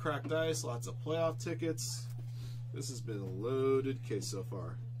 lots of cracked ice, lots of playoff tickets. This has been a loaded case so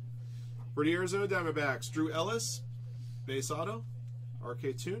far. For the Arizona Diamondbacks, Drew Ellis, base auto,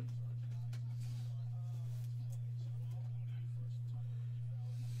 RK Toon.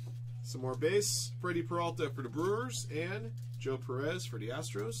 Some more base, Freddie Peralta for the Brewers and Joe Perez for the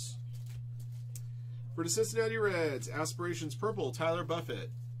Astros. For the Cincinnati Reds, Aspirations Purple, Tyler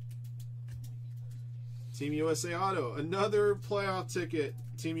Buffett. Team USA Auto, another playoff ticket,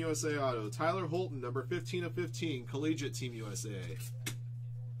 Team USA Auto. Tyler Holton, number 15 of 15, Collegiate Team USA.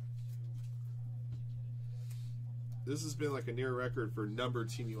 This has been like a near record for numbered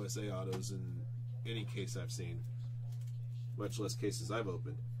Team USA Autos in any case I've seen, much less cases I've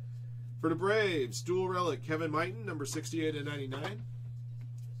opened. For the Braves, dual relic, Kevin Mighton, number 68 of 99.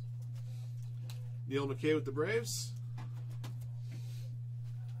 Neil McKay with the Braves.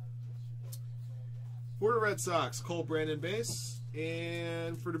 For the Red Sox, Cole Brandon base.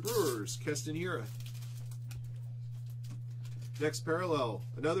 And for the Brewers, Keston Hiura. Next parallel,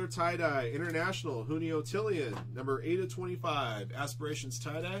 another tie-dye, International, Junio Tillian, number 8 of 25, Aspirations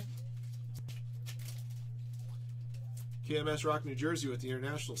tie-dye. KMS Rock, New Jersey with the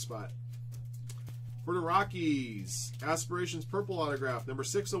International spot. For the Rockies, Aspirations Purple autograph, number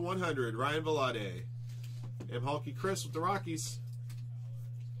 6 of 100, Ryan Velade. M. Hulky Chris with the Rockies.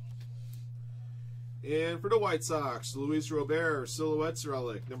 And for the White Sox, Luis Robert, Silhouettes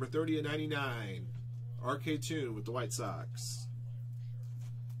relic, number 30 of 99, RK Toon with the White Sox.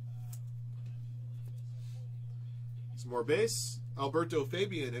 Some more base, Alberto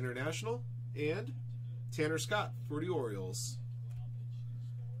Fabian, International, and Tanner Scott for the Orioles.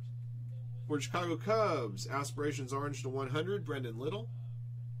 For the Chicago Cubs, Aspirations Orange to 100, Brendan Little.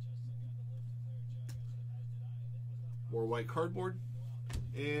 More white cardboard.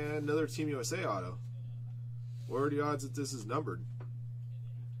 And another Team USA auto. What are the odds that this is numbered,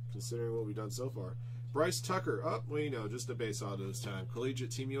 considering what we've done so far? Bryce Tucker. Oh, well, you know, just a base auto this time.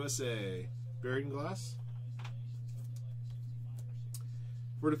 Collegiate Team USA. Buried in glass.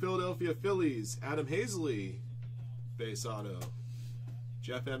 For the Philadelphia Phillies, Adam Hazley, base auto.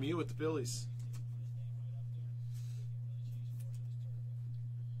 Jeff MU with the Phillies.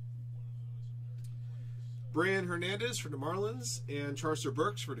 Brian Hernandez for the Marlins and Charcer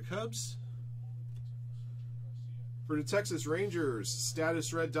Burks for the Cubs. For the Texas Rangers,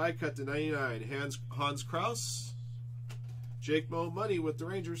 status red die cut to 99, Hans Kraus. Jake Mo Money with the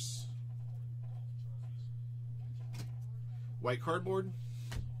Rangers. White cardboard.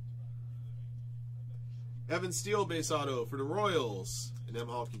 Evan Steele base auto for the Royals and M.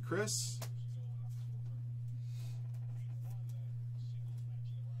 Halky Chris.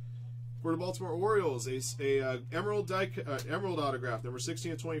 For the Baltimore Orioles, a emerald autograph, number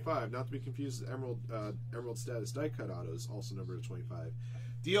 16 of 25, not to be confused with emerald status die cut autos, also number 25.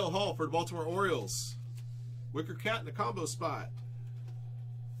 DL Hall for the Baltimore Orioles. Wicker Cat in the combo spot.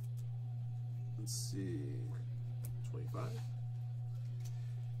 Let's see, 25.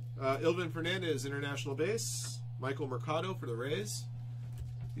 Ilvin Fernandez, international base. Michael Mercado for the Rays.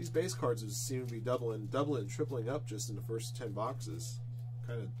 These base cards seem to be doubling and tripling up just in the first 10 boxes.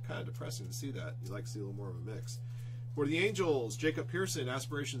 Kind of depressing to see that. You like to see a little more of a mix. For the Angels, Jacob Pearson,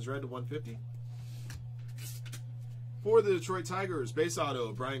 aspirations red to 150. For the Detroit Tigers, base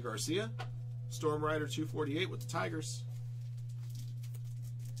auto, Brian Garcia. Storm Rider 248 with the Tigers.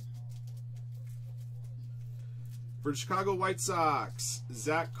 For the Chicago White Sox,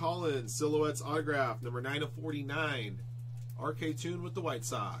 Zach Collins, Silhouettes autograph, number 9 of 49. RK Tune with the White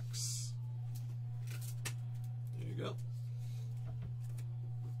Sox. There you go.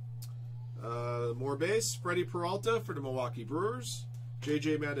 More base, Freddie Peralta for the Milwaukee Brewers.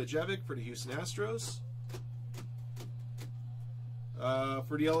 JJ Matajevic for the Houston Astros.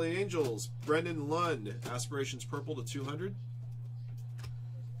 For the LA Angels, Brendan Lund, aspirations purple to 200.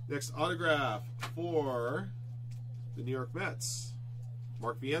 Next autograph for the New York Mets,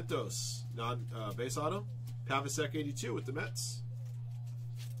 Mark Vientos, base auto. Pavasek 82 with the Mets.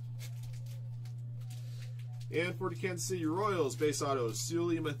 And for the Kansas City Royals, base auto,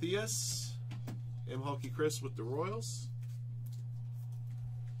 Sully Matthias. M. Halky Chris with the Royals.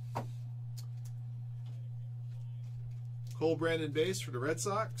 Cole Brandon base for the Red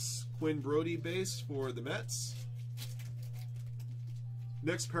Sox. Quinn Brody base for the Mets.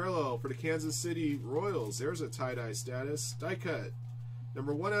 Next parallel for the Kansas City Royals. There's a tie-dye status. Die cut.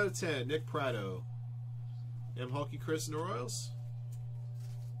 Number 1 out of 10, Nick Pratto. M. Halky Chris and the Royals.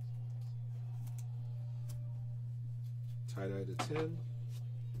 Tie-dye to 10.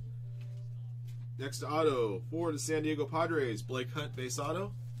 Next auto for the San Diego Padres, Blake Hunt base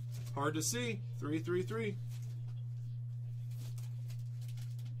auto. Hard to see, 333.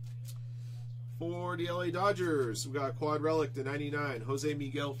 For the LA Dodgers, we got quad relic to 99, Jose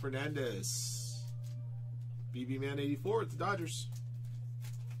Miguel Fernandez. BB Man 84 at the Dodgers.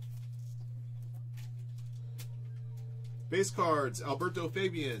 Base cards, Alberto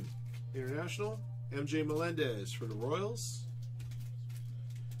Fabian, international. MJ Melendez for the Royals.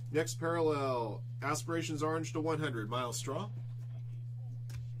 Next parallel, aspirations orange to 100, Miles Straw.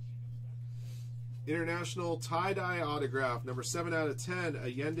 International tie-dye autograph, number 7 out of 10,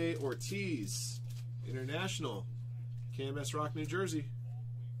 Allende Ortiz. International, KMS Rock, New Jersey.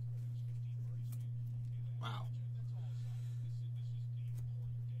 Wow.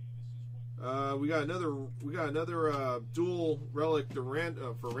 We got another dual relic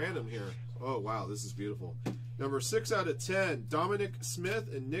to for random here. Oh wow, this is beautiful. Number 6 out of 10, Dominic Smith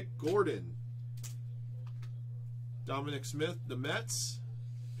and Nick Gordon. Dominic Smith, the Mets.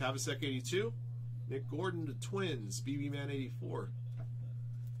 Pavasek 82. Nick Gordon, the Twins. BB Man 84.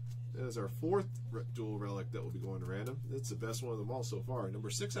 That is our 4th dual relic that will be going to random. It's the best one of them all so far. Number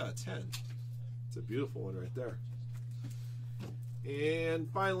 6 out of 10. It's a beautiful one right there. And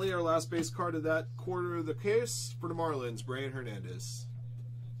finally, our last base card of that quarter of the case for the Marlins, Brian Hernandez.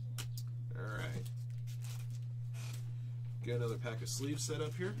 All right. Get another pack of sleeves set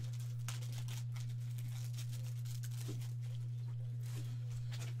up here.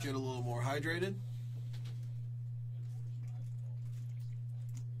 Get a little more hydrated.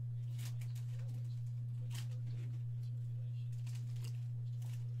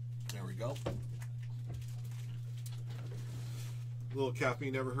 There we go. A little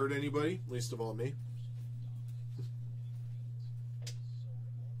caffeine never hurt anybody, least of all me.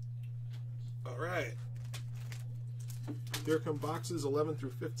 All right. Here come boxes 11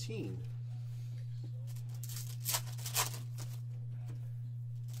 through 15.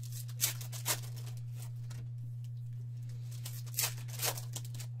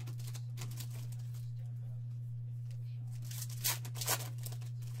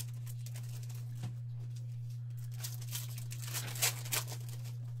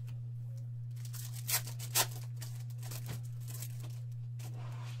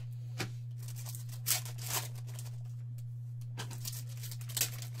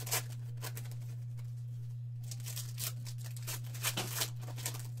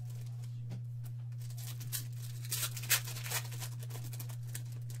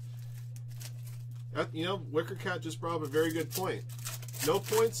 You know, Wicker Cat just brought up a very good point. No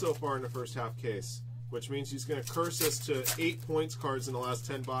points so far in the first half case, which means he's going to curse us to 8 points cards in the last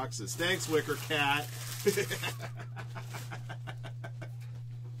 10 boxes. Thanks, Wicker Cat.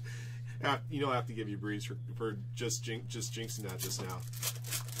 You know, I have to give you Breeze for just jinxing that just now.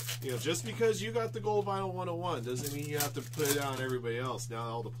 You know, just because you got the gold vinyl 101 doesn't mean you have to put it on everybody else. Now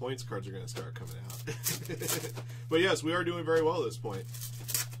all the points cards are going to start coming out. But yes, we are doing very well at this point.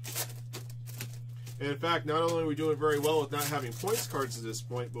 And in fact, not only are we doing very well with not having points cards at this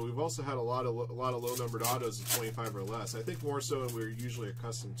point, but we've also had a lot of low-numbered autos of 25 or less. I think more so than we're usually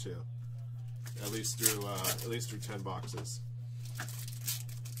accustomed to, at least through 10 boxes.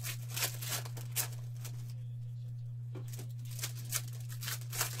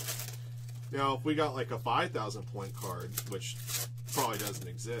 Now, if we got like a 5,000 point card, which probably doesn't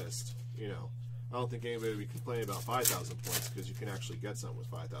exist, you know, I don't think anybody would be complaining about 5,000 points because you can actually get some with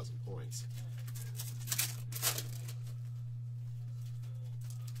 5,000 points.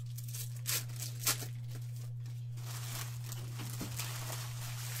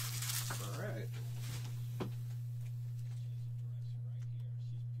 All right.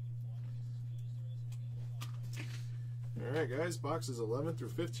 All right, guys, boxes 11 through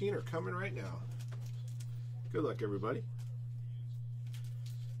 15 are coming right now. Good luck, everybody.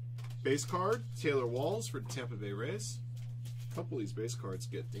 Base card, Taylor Walls for the Tampa Bay Rays. A couple of these base cards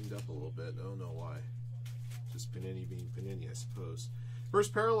get dinged up a little bit. I don't know why. Just Panini being Panini, I suppose.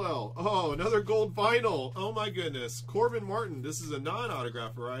 First parallel. Oh, another gold vinyl. Oh, my goodness. Corbin Martin. This is a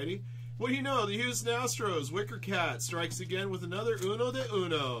non-autograph variety. What do you know? The Houston Astros, Wicker Cat, strikes again with another Uno de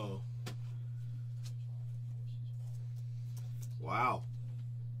Uno. Wow.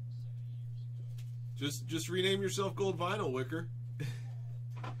 Just rename yourself Gold Vinyl, Wicker.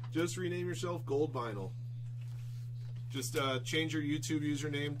 Just rename yourself Gold Vinyl. Just change your YouTube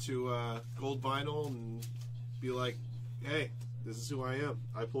username to Gold Vinyl and be like, hey, this is who I am.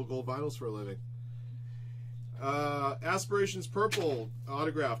 I pull gold vinyls for a living. Aspirations Purple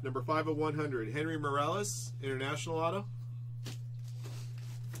autograph, number 5 of 100. Henry Morales, International Auto.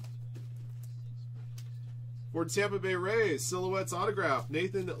 For Tampa Bay Rays, Silhouettes autograph,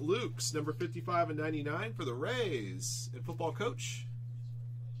 Nathan Lukes, number 55 and 99 for the Rays and Football Coach.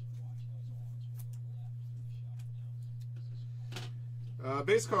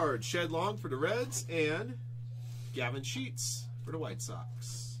 Base card, Shed Long for the Reds and Gavin Sheets for the White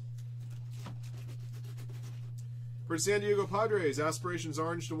Sox. For San Diego Padres, Aspirations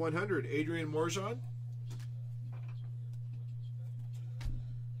Orange to 100, Adrian Morjan.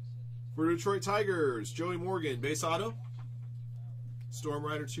 For Detroit Tigers, Joey Morgan, base auto. Storm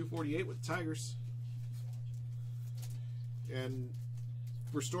Rider 248 with the Tigers. And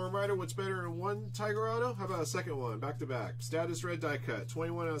for Storm Rider, what's better than one Tiger auto? How about a second one, back-to-back? Status red die cut,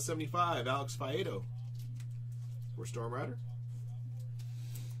 21 out of 75, Alex Faedo. For Storm Rider.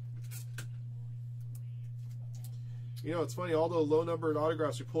 You know, it's funny, all the low-numbered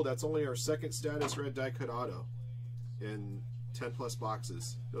autographs we pulled, that's only our second status red die cut auto in 10-plus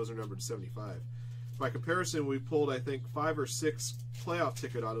boxes. Those are numbered to 75. By comparison, we pulled, I think, 5 or 6 playoff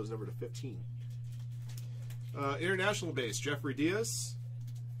ticket autos numbered to 15. International base, Jeffrey Diaz.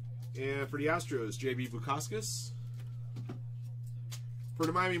 And for the Astros, J.B. Bukauskas. For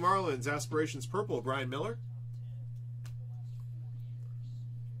the Miami Marlins, Aspirations Purple, Brian Miller.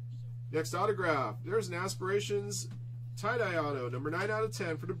 Next autograph, there's an Aspirations tie-dye auto, number 9 out of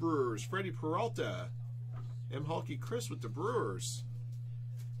 10 for the Brewers, Freddie Peralta. M. Hulky Chris with the Brewers.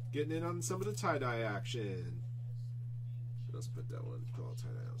 Getting in on some of the tie-dye action. Let's put that one, all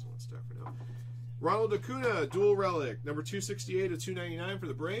tie-dye on one stuff for now. Ronald Acuna, dual relic, number 268 of 299 for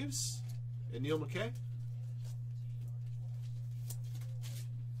the Braves. And Neil McKay.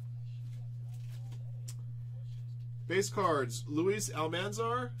 Base cards, Luis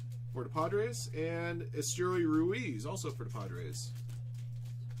Almanzar for the Padres, and Esteury Ruiz, also for the Padres.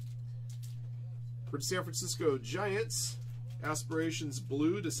 For the San Francisco Giants, Aspirations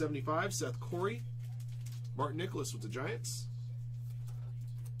Blue to 75, Seth Corey. Martin Nicholas with the Giants.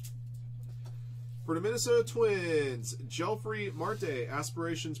 For the Minnesota Twins, Jelfry Marte,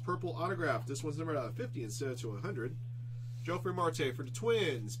 Aspirations Purple autograph. This one's numbered out of 50 instead of to 100. Jelfry Marte for the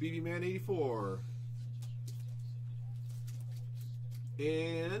Twins, BB Man 84.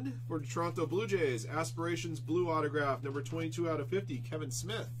 And for the Toronto Blue Jays, Aspirations Blue autograph, number 22 out of 50, Kevin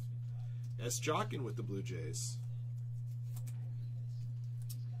Smith. S. Jockin with the Blue Jays.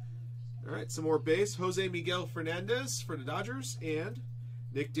 All right, some more base. Jose Miguel Fernandez for the Dodgers and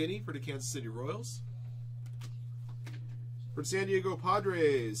Nick Denny for the Kansas City Royals. For the San Diego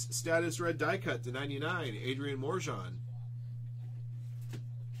Padres, status red die cut to 99, Adrian Morjan.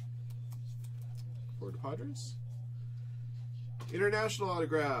 for the Padres. International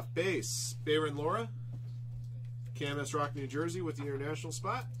autograph, base, Bayron Lora. KMS Rock, New Jersey with the international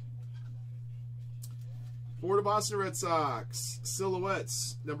spot. For the Boston Red Sox,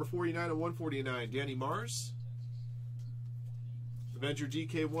 silhouettes, number 49 and 149, Danny Mars. Avenger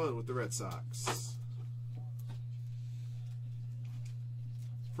DK1 with the Red Sox.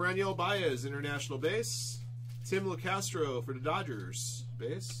 Franel Baez, international base. Tim LaCastro for the Dodgers,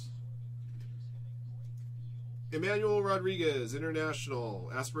 base. Emmanuel Rodriguez, international,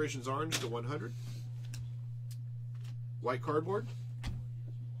 aspirations orange to 100. White cardboard.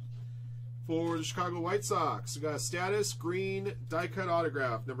 For the Chicago White Sox, we got a status green die-cut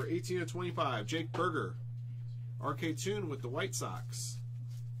autograph, number 18 of 25, Jake Burger. RK Tune with the White Sox.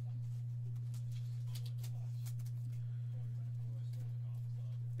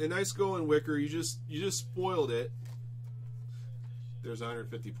 A nice going, Wicker. You just spoiled it. There's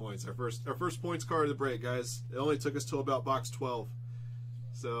 150 points. Our first points card of the break, guys. It only took us till about box 12.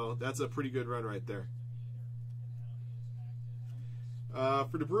 So that's a pretty good run right there.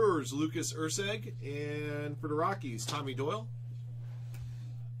 For the Brewers, Lucas Urseg, and for the Rockies, Tommy Doyle.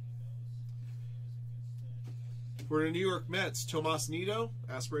 For the New York Mets, Tomas Nido,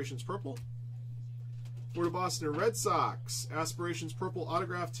 aspirations purple. For the Boston Red Sox, aspirations purple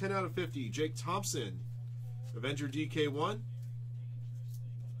autograph 10 out of 50, Jake Thompson, Avenger DK1.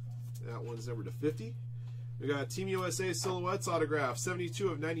 That one's numbered to 50. We got Team USA silhouettes autograph 72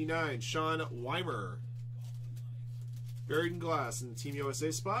 of 99, Sean Weimer. Buried in glass in the Team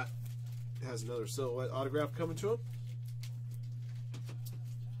USA spot. Has another silhouette autograph coming to him.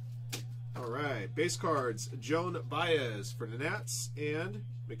 Alright, base cards, Joan Baez for the Nats and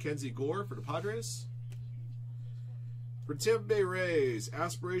Mackenzie Gore for the Padres. For Tampa Bay Rays,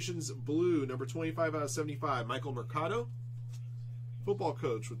 aspirations blue, number 25 out of 75, Michael Mercado. Football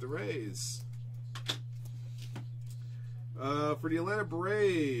coach with the Rays. For the Atlanta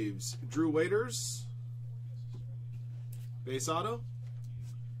Braves, Drew Waiters. Base auto,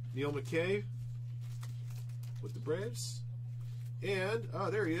 Neil McKay with the Braves. And,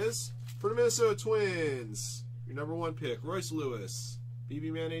 there he is. For the Minnesota Twins, your number 1 pick, Royce Lewis.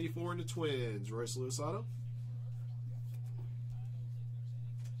 BB Man 84 in the Twins, Royce Lewis auto.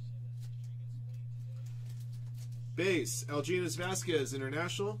 Base, Alginas Vasquez,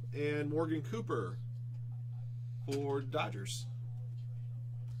 international, and Morgan Cooper for Dodgers.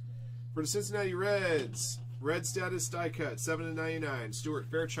 For the Cincinnati Reds, red status die cut, 7 of 99, Stuart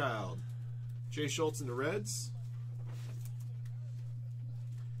Fairchild. Jay Schultz in the Reds.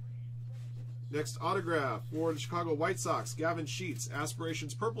 Next autograph for the Chicago White Sox, Gavin Sheets,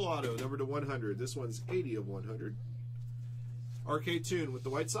 aspirations purple auto, number to 100. This one's 80 of 100. RK Tune with the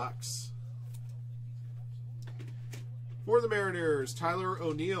White Sox. For the Mariners, Tyler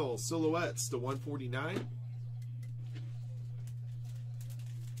O'Neill, silhouettes to 149.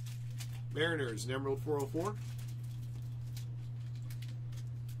 Mariners, Emerald 404.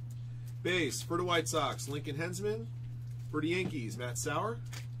 Base, for the White Sox, Lincoln Hensman. For the Yankees, Matt Sauer.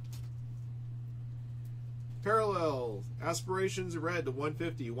 Parallel, aspirations red to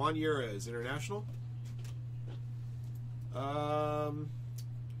 150, Juan Yerez, international. Are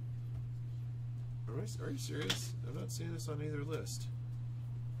you serious? I'm not seeing this on either list.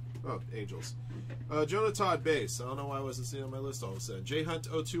 Oh, Angels. Jonah Todd, base. I don't know why I wasn't seeing it on my list all of a sudden. J Hunt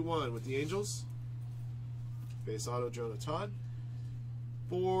 021 with the Angels. Base auto, Jonah Todd.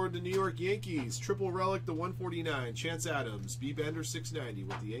 For the New York Yankees, triple relic to 149, Chance Adams. B Bender 690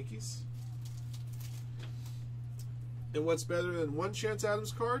 with the Yankees. And what's better than one Chance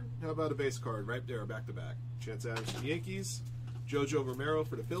Adams card? How about a base card right there, back to back? Chance Adams for the Yankees. Jojo Romero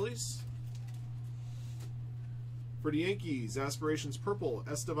for the Phillies. For the Yankees, aspirations purple,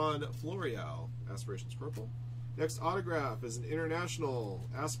 Estevan Florial. Aspirations purple. Next autograph is an international,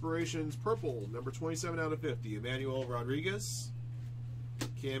 aspirations purple, number 27 out of 50, Emmanuel Rodriguez.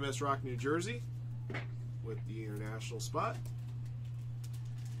 KMS Rock, New Jersey, with the international spot.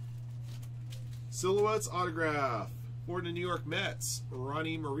 Silhouettes autograph for the New York Mets,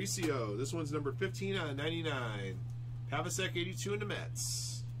 Ronnie Mauricio. This one's number 15 out of 99. Pavasek 82 in the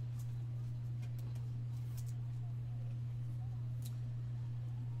Mets.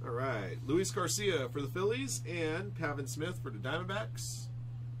 All right, Luis Garcia for the Phillies and Pavin Smith for the Diamondbacks.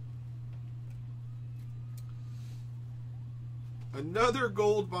 Another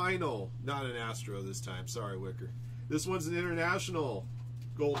gold vinyl, not an Astro this time. Sorry, Wicker. This one's an international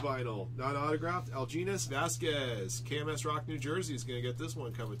gold vinyl, not autographed. Alginas Vasquez, KMS Rock, New Jersey is going to get this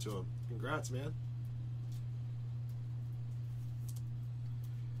one coming to him. Congrats, man.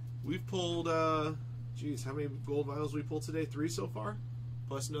 We've pulled, geez, how many gold vinyls we pulled today? 3 so far?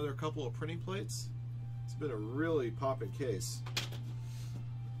 Plus another couple of printing plates. been a really popping case.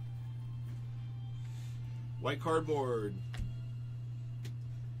 White cardboard.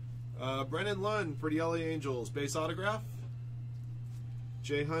 Brennan Lund for the LA Angels. Base autograph.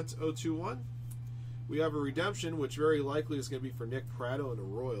 J Hunt 021. We have a redemption, which very likely is going to be for Nick Pratto and the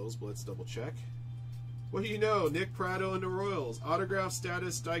Royals, but let's double check. What do you know? Nick Pratto and the Royals. Autograph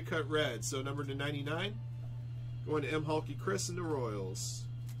status, die cut red. So number to 99. Going to M. Hulky Chris and the Royals.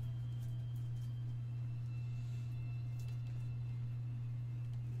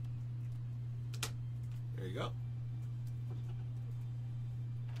 There you go.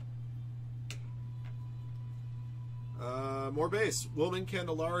 More base. Wilman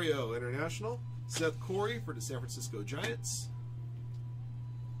Candelario, International. Seth Corey for the San Francisco Giants.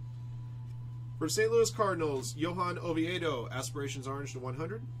 For St. Louis Cardinals, Johan Oviedo, Aspirations Orange to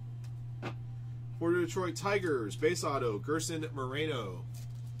 100. For the Detroit Tigers, base auto, Gerson Moreno.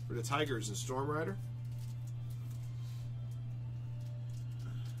 For the Tigers and Storm Rider.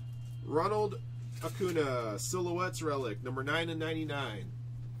 Ronald Acuna, Silhouettes Relic, number 9 and 99.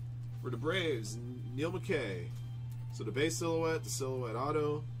 For the Braves, Neil McKay. So the base silhouette, the silhouette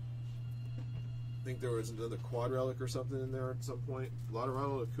auto. I think there was another quad relic or something in there at some point. A lot of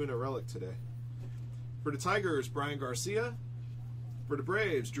Ronald Acuna relic today. For the Tigers, Brian Garcia. For the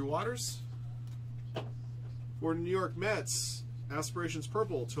Braves, Drew Waters. For the New York Mets, Aspirations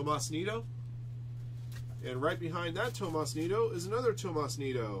Purple, Tomas Nido. And right behind that Tomas Nido is another Tomas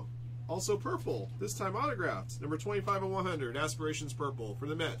Nido. Also purple, this time autographed. Number 25 of 100, Aspirations Purple for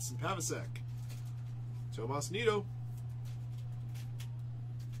the Mets and Pavasek. Tomas Nido.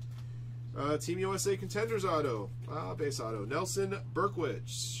 Team USA Contenders auto, base auto, Nelson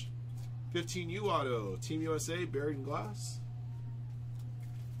Berkwich. 15U auto, Team USA, Buried in Glass.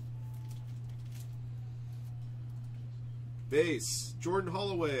 Base, Jordan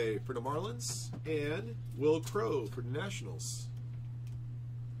Holloway for the Marlins, and Will Crow for the Nationals.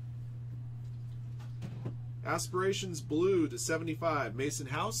 Aspirations Blue to 75, Mason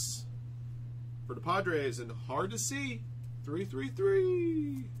House for the Padres, and hard to see,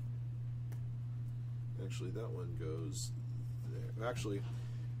 333. Actually, that one goes there. Actually,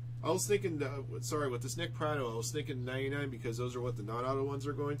 I was thinking, sorry, with this Nick Pratto, I was thinking 99 because those are what the non-auto ones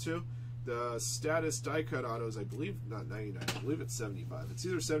are going to. The status die cut autos, I believe, not 99, I believe it's 75. It's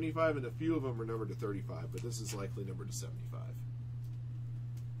either 75 and a few of them are numbered to 35, but this is likely numbered to 75.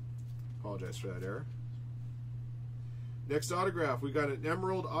 Apologize for that error. Next autograph, we got an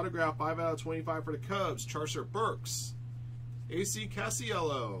Emerald autograph, 5 out of 25 for the Cubs, Charcer Burks. AC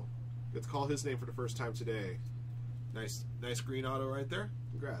Casiello. Get to call his name for the first time today. Nice green auto right there.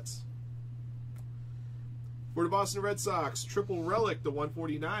 Congrats. For the Boston Red Sox, triple relic, the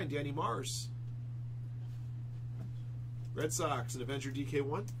 149, Danny Mars. Red Sox, an Avenger DK1.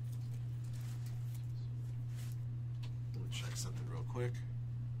 Let me check something real quick.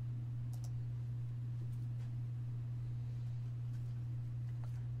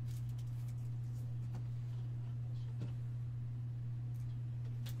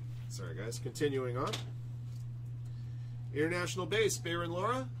 Sorry guys, continuing on. International base, Baron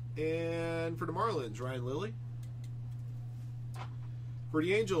Laura. And for the Marlins, Ryan Lilly. For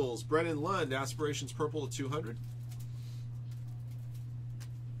the Angels, Brennan Lund, Aspirations Purple at 200.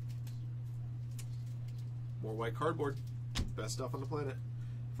 More white cardboard. Best stuff on the planet.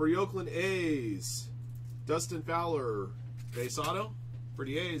 For the Oakland A's, Dustin Fowler, base auto. For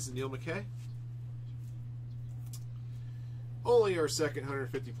the A's, and Neil McKay. Only our second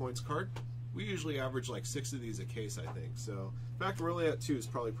 150 points card. We usually average like 6 of these a case, I think. So, in fact, we're only at 2 is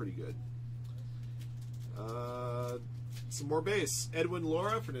probably pretty good. Some more base. Edwin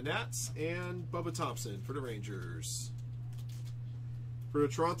Laura for the Nats and Bubba Thompson for the Rangers. For the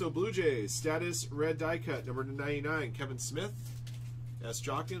Toronto Blue Jays, status red die cut, number 99, Kevin Smith. S.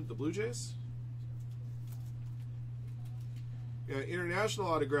 Jockin, the Blue Jays. International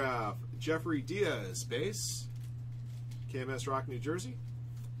autograph, Jeffrey Diaz, base. KMS Rock, New Jersey.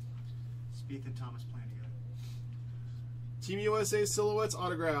 Spieth and Thomas playing together. Team USA Silhouettes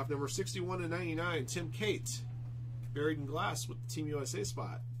autograph, number 61 and 99, Tim Cate. Buried in Glass with the Team USA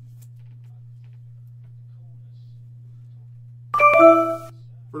spot.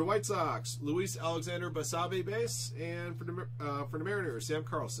 For the White Sox, Luis Alexander Basabe base, and for the Mariners, Sam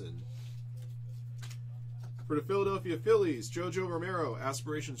Carlson. For the Philadelphia Phillies, Jojo Romero,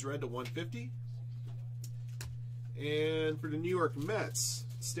 Aspirations Red to 150. And for the New York Mets,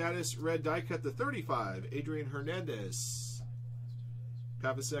 status red die cut to 35, Adrian Hernandez.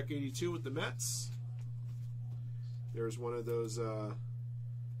 Pavasek 82 with the Mets. There's one of those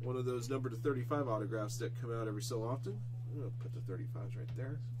number to 35 autographs that come out every so often. I'm gonna put the 35s right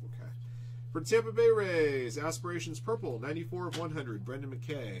there. Okay. For Tampa Bay Rays, Aspirations Purple, 94 of 100, Brendan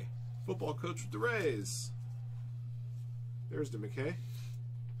McKay. Football coach with the Rays. There's the McKay.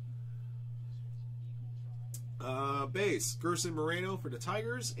 Base, Gerson Moreno for the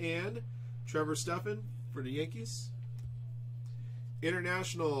Tigers and Trevor Stephan for the Yankees.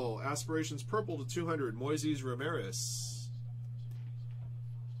 International, Aspirations Purple to 200, Moises Ramirez.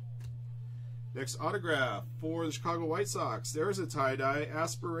 Next autograph for the Chicago White Sox. There's a tie-dye,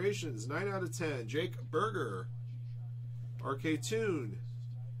 Aspirations, 9 out of 10, Jake Berger. RK Toon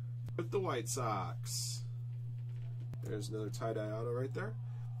with the White Sox. There's another tie-dye auto right there.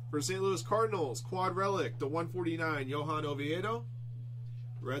 For St. Louis Cardinals, Quad Relic, the 149, Johan Oviedo.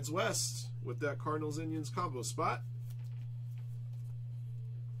 Reds West with that Cardinals-Indians combo spot.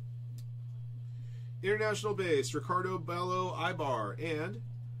 International base, Ricardo Bello Ibar. And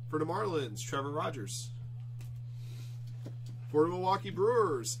for the Marlins, Trevor Rogers. For the Milwaukee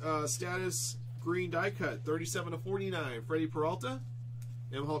Brewers, status green die cut, 37 of 49, Freddie Peralta.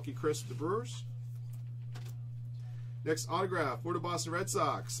 M. Hulky Chris with the Brewers. Next autograph for the Boston Red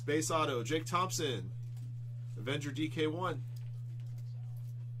Sox, base auto, Jake Thompson, Avenger DK1.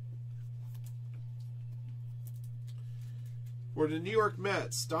 For the New York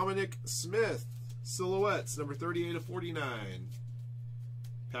Mets, Dominic Smith, silhouettes, number 38 of 49,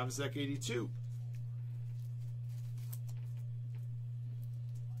 Pavsek 82.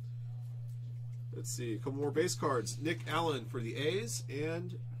 Let's see, a couple more base cards. Nick Allen for the A's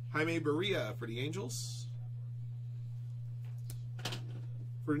and Jaime Barria for the Angels.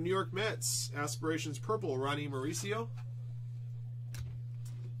 For the New York Mets, Aspirations Purple, Ronnie Mauricio.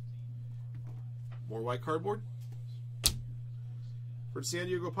 More white cardboard. For the San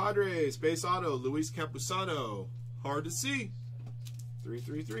Diego Padres, base auto, Luis Campusano. Hard to see.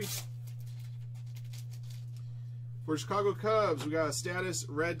 333. For Chicago Cubs, we got a status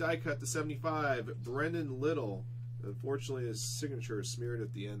red die cut to 75, Brendan Little. Unfortunately, his signature is smeared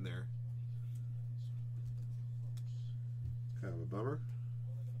at the end there. Kind of a bummer.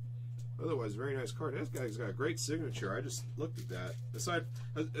 Otherwise, very nice card. This guy's got a great signature. I just looked at that. Aside,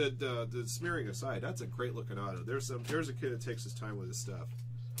 the smearing aside, that's a great looking auto. There's a kid that takes his time with his stuff.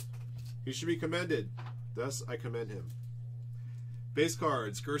 He should be commended. Thus, I commend him. Base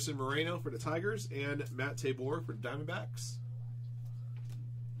cards: Gerson Moreno for the Tigers and Matt Tabor for the Diamondbacks.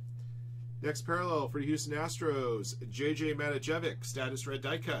 Next parallel for the Houston Astros: JJ Matijevic, status red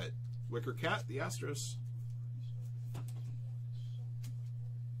die cut. Wicker Cat, the Astros.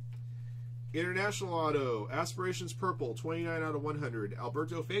 International auto, Aspirations Purple, 29 out of 100,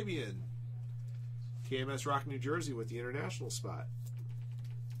 Alberto Fabian. KMS Rock, New Jersey with the international spot.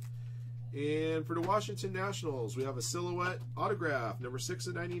 And for the Washington Nationals, we have a silhouette autograph, number 6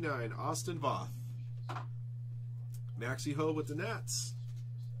 of 99, Austin Voth. Maxie Ho with the Nats.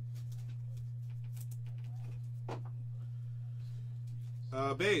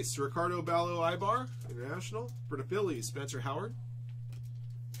 Base, Ricardo Ballo Ibar, international. For the Phillies, Spencer Howard.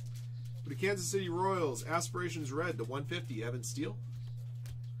 For the Kansas City Royals, Aspirations Red to 150, Evan Steele.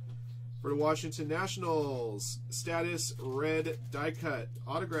 For the Washington Nationals, status red die cut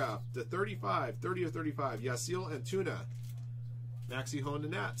autograph to 35, 30 of 35, Yasiel Antuna. Maxie Ho and the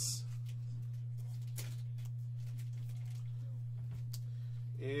Nats.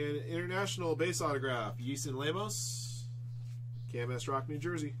 And international base autograph, Yeson Lemos, KMS Rock, New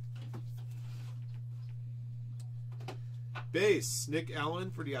Jersey. Base, Nick Allen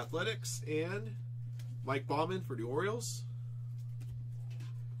for the Athletics and Mike Baumann for the Orioles.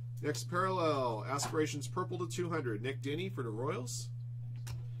 Next parallel, Aspirations Purple to 200, Nick Denny for the Royals.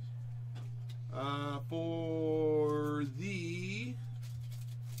 For the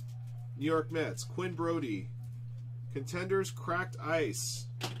New York Mets, Quinn Brody. Contenders Cracked Ice,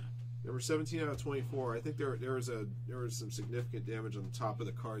 number 17 out of 24. I think there was some significant damage on the top of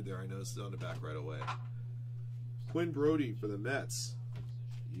the card there. I noticed it on the back right away. Quinn Brody for the Mets.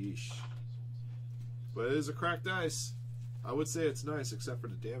 Yeesh. But it is a cracked ice. I would say it's nice, except for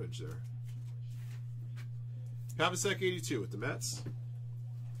the damage there. Pavsek 82 with the Mets.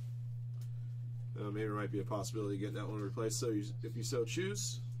 Maybe there might be a possibility of getting that one replaced, so if you so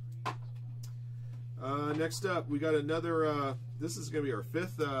choose. Next up, we got another, this is going to be our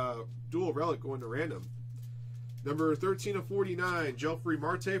 5th dual relic going to random. Number 13 of 49, Jelfry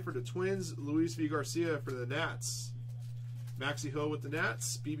Marte for the Twins, Luis V. Garcia for the Nats. Maxie Ho with the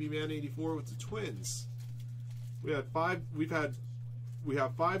Nats, BB Man 84 with the Twins. We have 5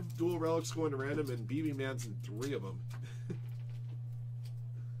 dual relics going to random, and BB Man's in 3 of them.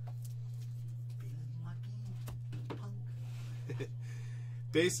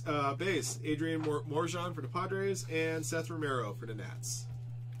 Base, Adrian Morjan for the Padres and Seth Romero for the Nats.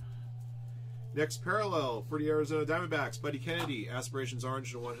 Next parallel for the Arizona Diamondbacks, Buddy Kennedy, Aspirations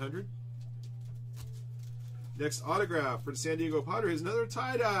Orange to 100. Next autograph for the San Diego Padres, another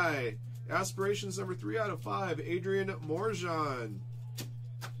tie-dye. Aspirations number 3 out of 5, Adrian Morejon.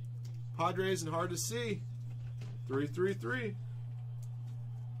 Padres and hard to see. 333.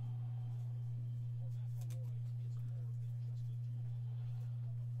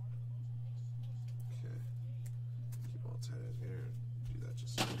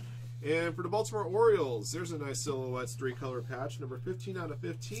 And for the Baltimore Orioles, there's a nice Silhouettes 3-color patch, number 15 out of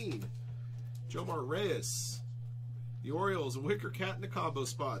 15. Jomar Reyes. The Orioles, a wicker cat in the combo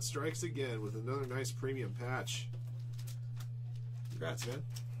spot, strikes again with another nice premium patch. Congrats, man.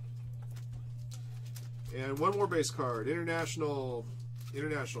 And one more base card, International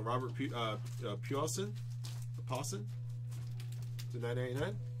Robert Puason to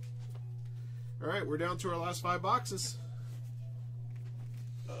 999. All right, we're down to our last 5 boxes.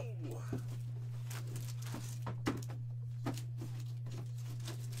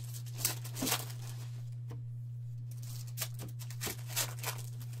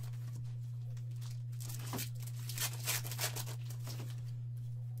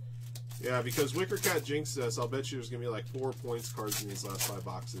 Yeah, because Wicker Cat jinxed us, I'll bet you there's going to be like 4 points cards in these last 5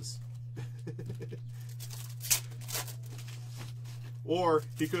 boxes. Or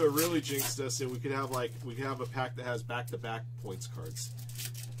he could have really jinxed us and we could have a pack that has back-to-back points cards.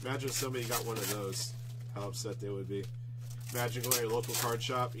 Imagine if somebody got one of those, how upset they would be. Imagine going to your local card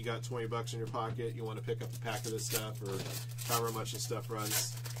shop, you got 20 bucks in your pocket, you want to pick up a pack of this stuff or however much this stuff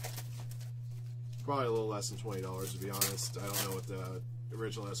runs. Probably a little less than $20 to be honest. I don't know what the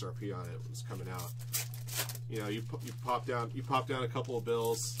original SRP on it was coming out. You know, you pop down a couple of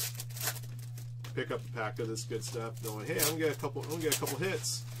bills, pick up a pack of this good stuff, knowing, hey, I'm gonna get a couple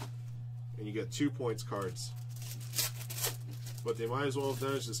hits, and you get 2 points cards. What they might as well have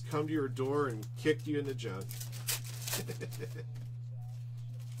done is just come to your door and kick you in the junk.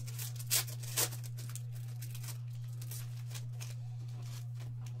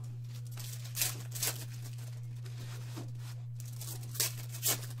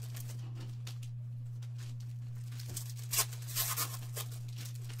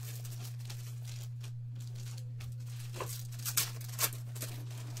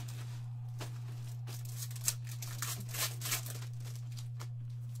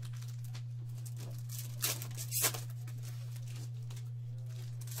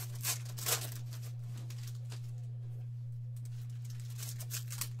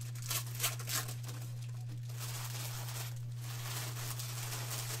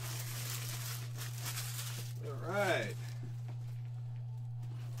 Alright.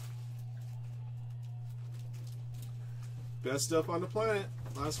 Best stuff on the planet.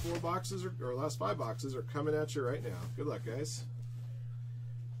 Last 4 boxes or last 5 boxes are coming at you right now. Good luck, guys.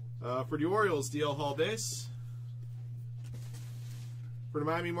 For the Orioles, DL Hall base. For the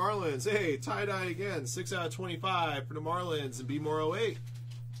Miami Marlins, hey, tie-dye again. 6 out of 25 for the Marlins and B-More 08.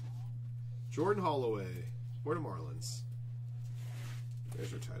 Jordan Holloway for the Marlins.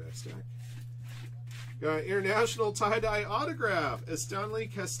 There's your tie-dye stack. Got international tie-dye autograph. Stanley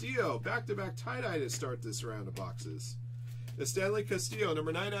Castillo. Back-to-back tie-dye to start this round of boxes. Stanley Castillo,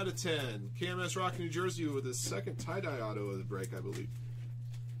 number 9 out of 10. KMS Rock, New Jersey with his second tie-dye auto of the break, I believe.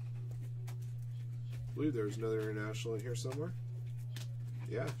 I believe there was another international in here somewhere.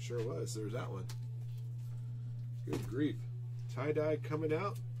 Yeah, sure was. There's that one. Good grief. Tie-dye coming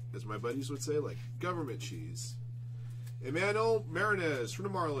out, as my buddies would say, like government cheese. Emmanuel Marinez from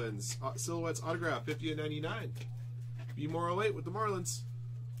the Marlins. Silhouettes autograph, 50 of 99. B-More 08 with the Marlins.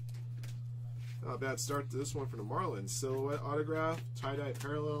 Not a bad start to this one for the Marlins. Silhouette autograph, tie-dye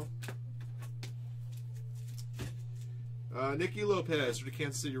parallel. Nicky Lopez for the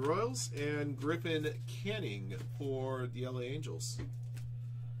Kansas City Royals. And Griffin Canning for the LA Angels.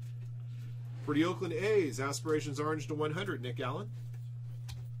 For the Oakland A's, Aspirations Orange to 100, Nick Allen.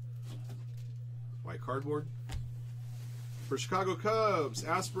 White cardboard. For Chicago Cubs,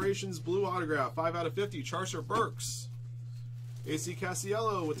 Aspirations Blue autograph, 5 out of 50, Charcer Burks. AC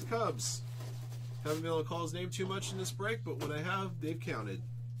Casiello with the Cubs. Haven't been able to call his name too much in this break, but when I have, they've counted.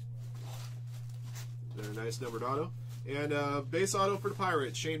 They're a nice numbered auto. And base auto for the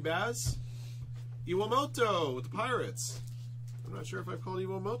Pirates, Shane Baz. Iwamoto with the Pirates. I'm not sure if I've called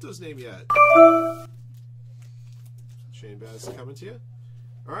Iwamoto's name yet. Shane Baz is coming to you.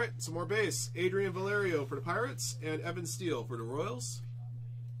 All right, some more base. Adrian Valerio for the Pirates and Evan Steele for the Royals.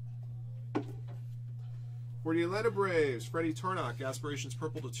 For the Atlanta Braves, Freddie Tarnock, Aspirations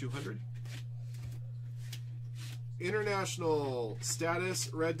Purple to 200. International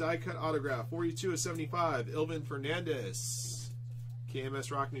Status Red Die Cut Autograph, 42 of 75, Ilvin Fernandez.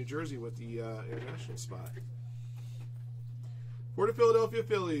 KMS Rock, New Jersey with the international spot. For the Philadelphia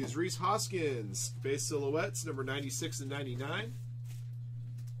Phillies, Rhys Hoskins, base silhouettes, number 96 and 99.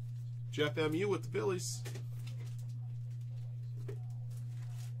 Jeff MU with the Phillies.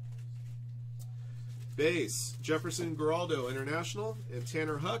 Base, Jefferson Geraldo, international, and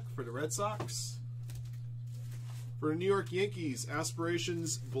Tanner Huck for the Red Sox. For the New York Yankees,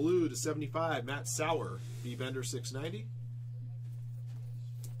 Aspirations Blue to 75, Matt Sauer, B. Bender 690.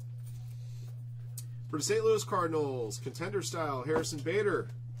 For the St. Louis Cardinals, Contender Style, Harrison Bader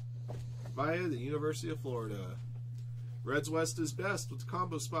via the University of Florida. Reds West is best with the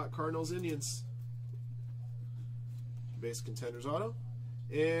combo spot, Cardinals Indians. Base Contenders Auto.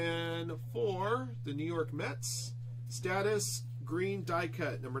 And for the New York Mets, Status Green Die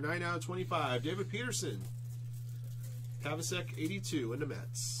Cut, number 9 out of 25, David Peterson. Havasek 82 in the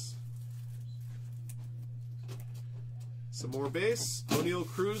Mets. Some more base. O'Neal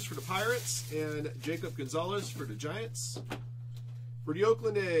Cruz for the Pirates and Jacob Gonzalez for the Giants. For the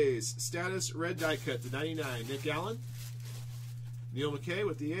Oakland A's, Status Red Die Cut to 99, Nick Allen. Neil McKay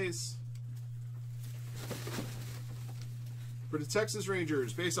with the A's. For the Texas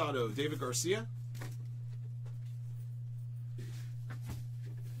Rangers, base auto, David Garcia.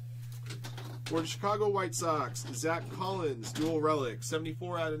 For the Chicago White Sox, Zach Collins, dual relic,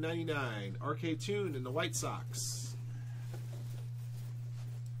 74 out of 99. RK Tune in the White Sox.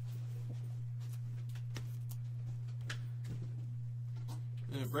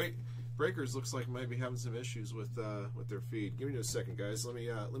 And Breakers looks like might be having some issues with their feed. Give me a second, guys. Let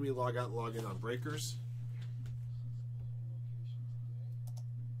me log out and log in on Breakers.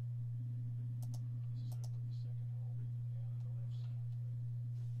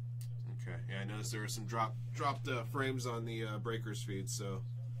 Yeah, I noticed there were some dropped frames on the Breakers feed, so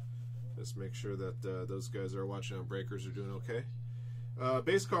just make sure that those guys that are watching on Breakers are doing okay.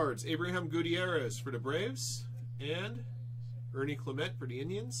 Base cards, Abraham Gutierrez for the Braves and Ernie Clement for the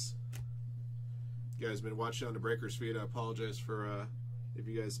Indians. You guys have been watching on the Breakers feed. I apologize for if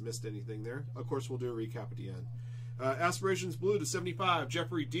you guys missed anything there. Of course, we'll do a recap at the end. Aspirations Blue to 75,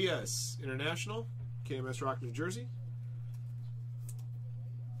 Jeffrey Diaz, international, KMS Rock, New Jersey.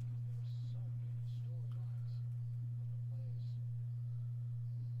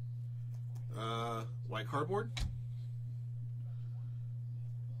 White cardboard.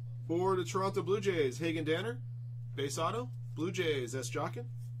 For the Toronto Blue Jays, Hagen Danner, base auto. Blue Jays, S. Jockin.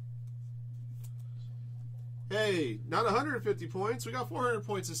 Hey, not 150 points. We got 400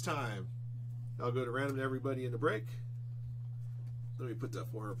 points this time. I'll go to random to everybody in the break. Let me put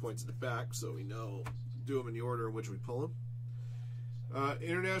that 400 points in the back so we know. Do them in the order in which we pull them.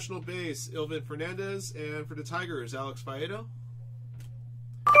 International base, Ilvin Fernandez. And for the Tigers, Alex Faedo.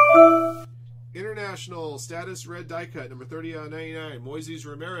 International Status Red Die Cut, number 30 out of 99, Moises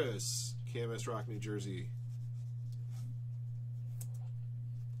Ramirez, KMS Rock, New Jersey.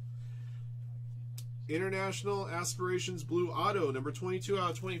 International Aspirations Blue Auto, number 22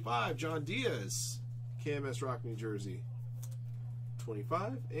 out of 25, John Diaz, KMS Rock, New Jersey.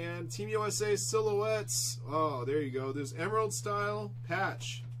 25. And Team USA Silhouettes. Oh, there you go. There's Emerald Style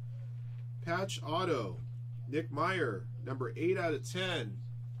Patch. Patch Auto. Nick Meyer, number 8 out of 10.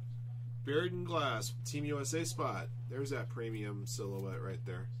 Buried in Glass, Team USA spot. There's that premium silhouette right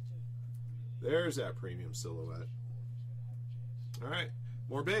there. There's that premium silhouette. All right,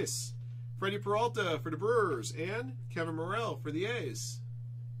 more base. Freddie Peralta for the Brewers and Kevin Morrell for the A's.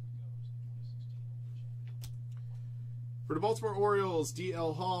 For the Baltimore Orioles,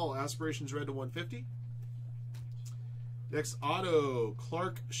 D.L. Hall, Aspirations Red to 150. Next auto,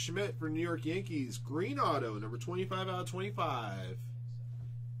 Clark Schmidt for New York Yankees. Green auto, number 25 out of 25.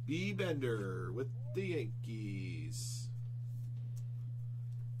 B. Bender with the Yankees.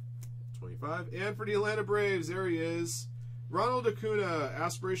 25. And for the Atlanta Braves, there he is. Ronald Acuna,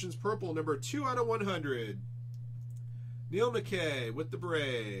 Aspirations Purple, number 2 out of 100. Neil McKay with the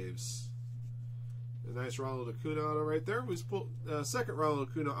Braves. A nice Ronald Acuna auto right there. We pulled second Ronald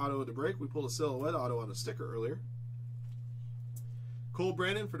Acuna auto at the break. We pulled a silhouette auto on a sticker earlier. Cole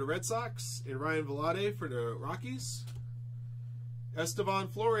Brandon for the Red Sox and Ryan Velarde for the Rockies. Estevan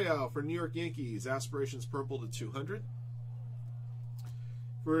Florial for New York Yankees, Aspirations Purple to 200.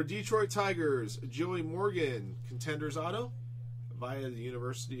 For Detroit Tigers, Joey Morgan, Contenders Auto via the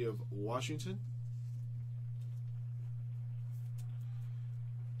University of Washington.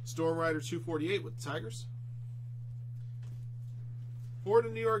 Storm Rider 248 with the Tigers. For the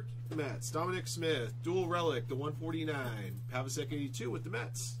New York Mets, Dominic Smith, dual relic to 149. Havasek 82 with the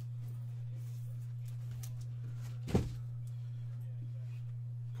Mets.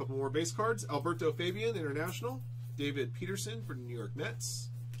 Couple more base cards. Alberto Fabian, international. David Peterson for the New York Mets.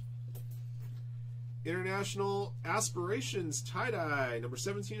 International Aspirations tie-dye, number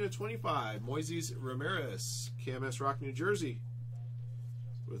 17/25, Moises Ramirez, KMS Rock, New Jersey,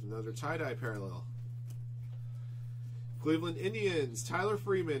 with another tie-dye parallel. Cleveland Indians, Tyler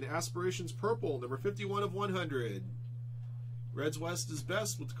Freeman, Aspirations Purple, number 51/100. Reds West is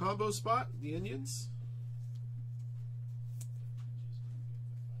best with the combo spot, the Indians.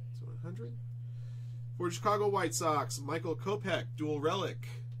 It's 100. For the Chicago White Sox, Michael Kopech, dual relic.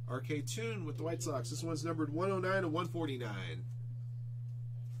 RK Tune with the White Sox. This one's numbered 109/149.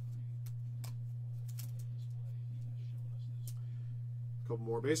 Couple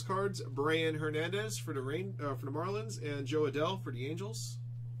more base cards. Brian Hernandez for the Marlins and Joe Adell for the Angels.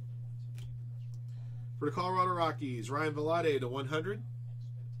 For the Colorado Rockies, Ryan Velarde /100.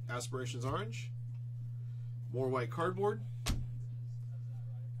 Aspirations Orange. More white cardboard.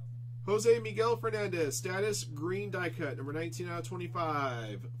 Jose Miguel Fernandez, status green die cut, number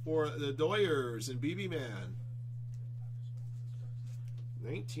 19/25 for the Doyers and BB Man.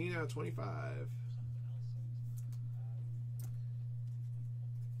 19/25.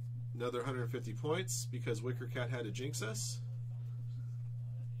 Another 150 points because Wicker Cat had to jinx us.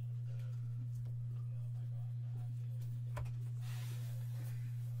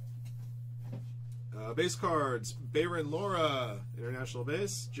 Base cards, Bayron Lora, international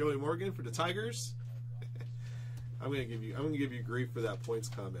base. Joey Morgan for the Tigers. I'm gonna give you grief for that points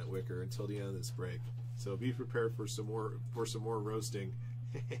comment, Wicker, until the end of this break. So be prepared for some more roasting.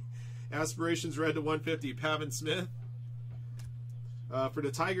 Aspirations red /150, Pavin Smith. For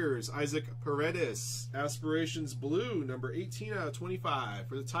the Tigers, Isaac Paredes. Aspirations blue, number 18/25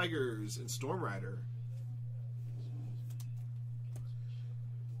 for the Tigers and Storm Rider.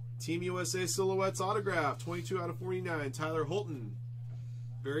 Team USA Silhouettes autograph, 22/49, Tyler Holton.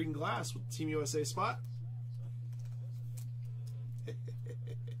 Buried in glass with the Team USA spot.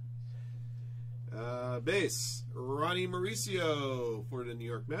 Base, Ronnie Mauricio for the New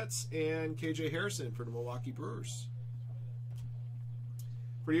York Mets and KJ Harrison for the Milwaukee Brewers.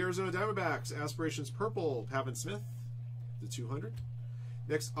 For the Arizona Diamondbacks, Aspirations Purple, Pavin Smith, the 200.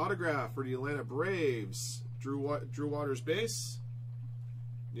 Next autograph for the Atlanta Braves, Drew Waters base,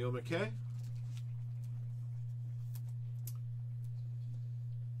 Neil McKay.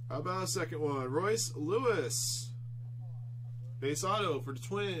 How about a second one? Royce Lewis, base auto for the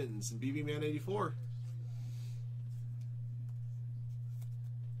Twins and BB Man 84.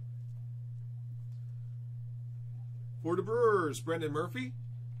 For the Brewers, Brendan Murphy.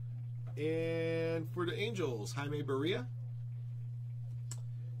 And for the Angels, Jaime Barria.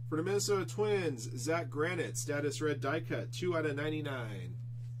 For the Minnesota Twins, Zach Granite, status red die cut, 2/99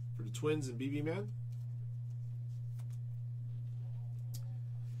 for the Twins and BB Man.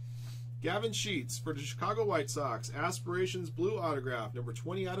 Gavin Sheets for the Chicago White Sox, Aspirations blue autograph, number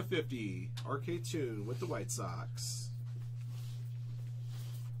 20/50, RK Tune with the White Sox.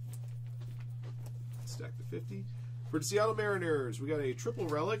 Stack the 50. For the Seattle Mariners, we got a triple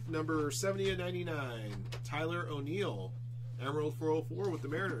relic, number 70/99, Tyler O'Neill, Emerald 404 with the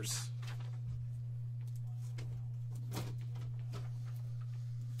Mariners.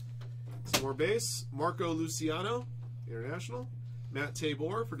 Some more base, Marco Luciano, international. Matt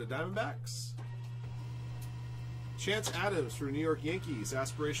Tabor for the Diamondbacks. Chance Adams for the New York Yankees,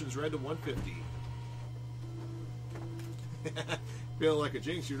 Aspirations red /150. Feeling like a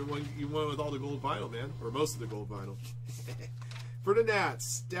jinx. You're the one, you won with all the gold vinyl, man, or most of the gold vinyl. For the Nats,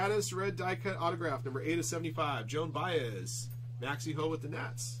 status red die cut autograph, number 8/75, Joan Baez, Maxie Ho with the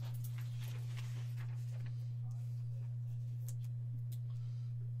Nats.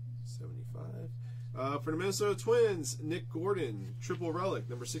 For the Minnesota Twins, Nick Gordon, triple relic,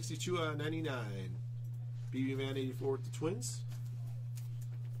 number 62/99, BB Man 84 with the Twins.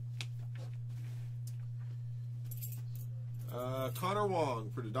 Connor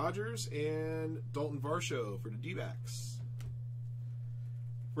Wong for the Dodgers and Dalton Varsho for the D-backs.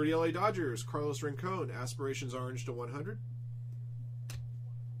 For the LA Dodgers, Carlos Rincon, Aspirations orange /100.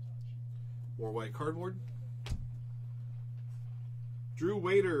 More white cardboard. Drew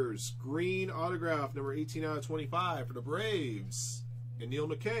Waiters, green autograph, number 18/25 for the Braves and Neil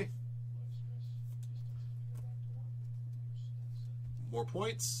McKay. More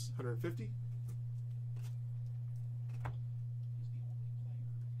points, 150.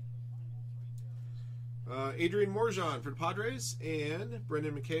 Adrian Morjan for the Padres and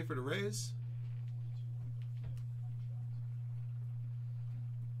Brendan McKay for the Rays.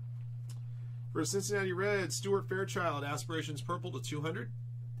 For the Cincinnati Reds, Stuart Fairchild, Aspirations purple /200.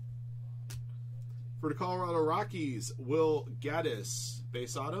 For the Colorado Rockies, Will Gaddis,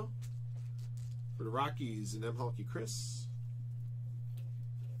 base auto For the Rockies, an M. Hulky Chris.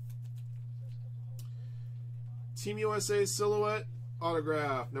 Team USA Silhouette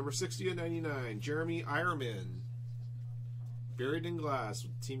autograph, number 60/99, Jeremy Ironman. Buried in glass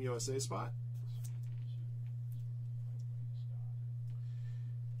with the Team USA spot.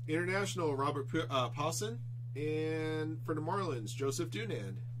 International, Robert Paulson. And for the Marlins, Joseph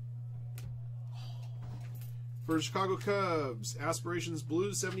Dunand. For the Chicago Cubs, Aspirations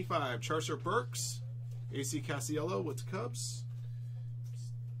Blues 75, Charcer Burks. AC Casiello with the Cubs.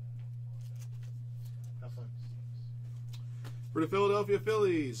 Have fun. For the Philadelphia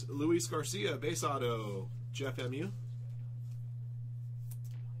Phillies, Luis Garcia, base auto, Jeff MU.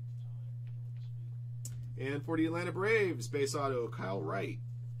 And for the Atlanta Braves, base auto, Kyle Wright,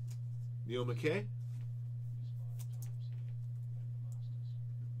 Neil McKay.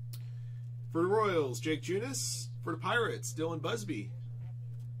 For the Royals, Jake Junis. For the Pirates, Dylan Busby.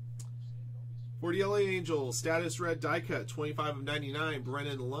 For the LA Angels, status red die cut, 25/99,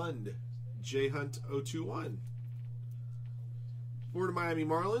 Brennan Lund, J Hunt 021. For the Miami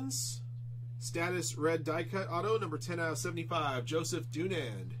Marlins, status red die cut auto, number 10/75, Joseph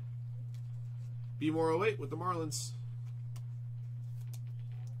Dunand. B-More 08 with the Marlins.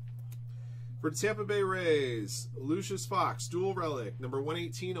 For the Tampa Bay Rays, Lucius Fox, dual relic, number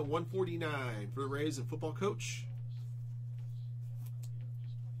 118/149 for the Rays and Football Coach.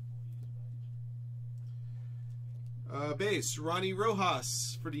 Base, Ronnie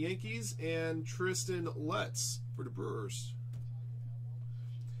Rojas for the Yankees and Tristan Lutz for the Brewers.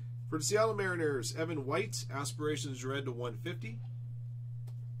 For the Seattle Mariners, Evan White, aspirations red to 150.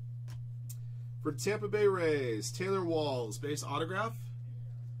 For the Tampa Bay Rays, Taylor Walls, base autograph.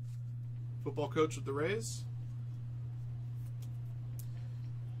 Football Coach with the Rays.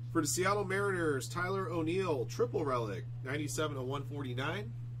 For the Seattle Mariners, Tyler O'Neill, triple relic,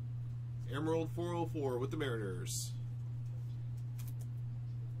 97/149. Emerald 404 with the Mariners.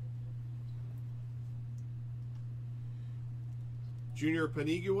 Junior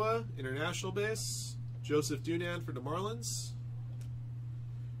Panigua, international base. Joseph Dunand for the Marlins.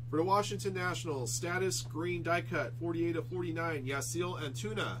 For the Washington Nationals, status green die cut, 48/49, Yasiel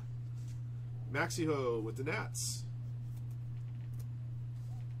Antuna. Maxiho with the Nats.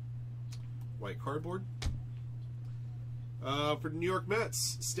 White cardboard. For the New York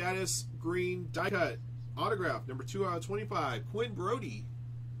Mets, status green die cut, autograph, number 2/25, Quinn Brody.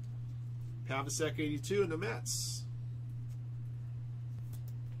 Pavasek 82 in the Mets.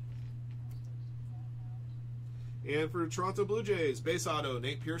 And for the Toronto Blue Jays, base auto,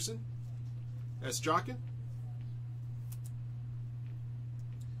 Nate Pearson. S. Jockin.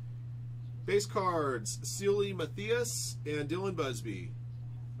 Base cards, Sealy Matthias and Dylan Busby.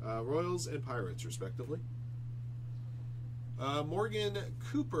 Royals and Pirates, respectively. Morgan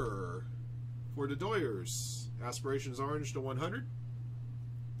Cooper for the Doyers. Aspirations orange to 100.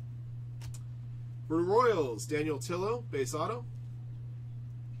 For the Royals, Daniel Tillo, base auto.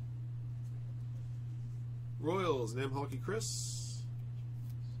 Royals, M. Hulky Chris.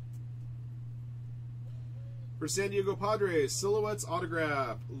 For San Diego Padres, Silhouettes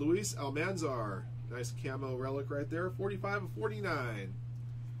autograph, Luis Almanzar. Nice camo relic right there, 45/49.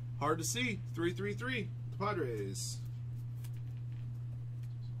 Hard to see, 333, the Padres.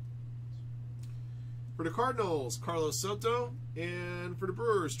 For the Cardinals, Carlos Soto. And for the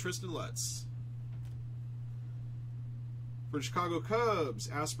Brewers, Tristan Lutz. For the Chicago Cubs,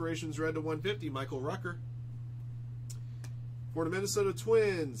 aspirations red to 150, Michael Rucker. For the Minnesota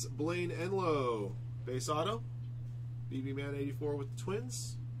Twins, Blaine Enlow, base auto. BB Man 84 with the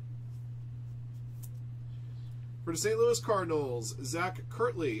Twins. For the St. Louis Cardinals, Zach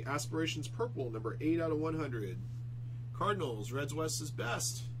Kirtley, aspirations purple, number 8/100. Cardinals, Reds West is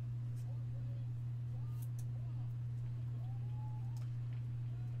best.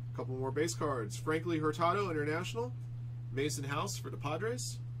 A couple more base cards. Frankly Hurtado, international. Mason House for the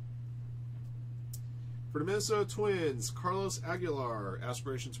Padres. For the Minnesota Twins, Carlos Aguilar,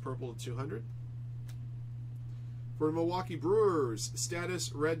 aspirations purple to 200. For the Milwaukee Brewers,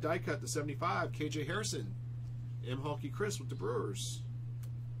 status red die cut to 75, KJ Harrison. M. Hulky Chris with the Brewers.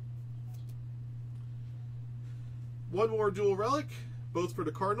 One more dual relic, both for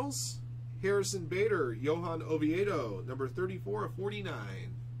the Cardinals. Harrison Bader, Johan Oviedo, number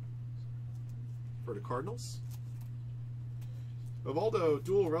 34/49 for the Cardinals. Of all the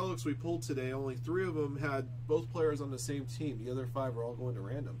dual relics we pulled today, only 3 of them had both players on the same team. The other 5 were all going to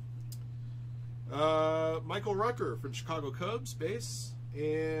random. Michael Rucker for the Chicago Cubs, base.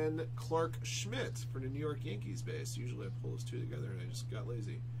 And Clark Schmidt for the New York Yankees, base. Usually I pull those 2 together and I just got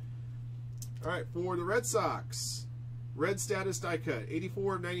lazy. All right, for the Red Sox, red status die cut,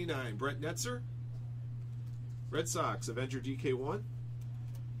 84/99, Brett Netzer. Red Sox, Avenger DK1.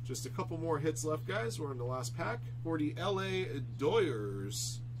 Just a couple more hits left, guys. We're in the last pack. For the LA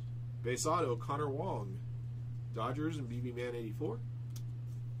Doyers, base auto, Connor Wong. Dodgers and BB Man 84.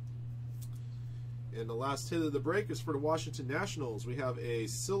 And the last hit of the break is for the Washington Nationals. We have a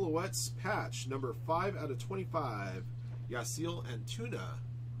Silhouettes patch, number 5/25. Yasiel Antuna.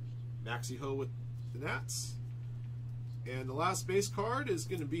 Maxie Ho with the Nats. And the last base card is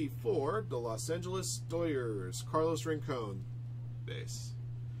going to be for the Los Angeles Doyers, Carlos Rincon base.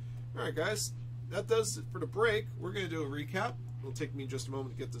 Alright guys, that does it for the break. We're going to do a recap. It'll take me just a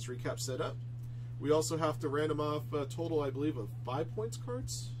moment to get this recap set up. We also have to random off a total, I believe, of 5 points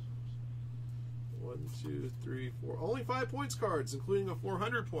cards. 1, 2, 3, 4. Only 5 points cards, including a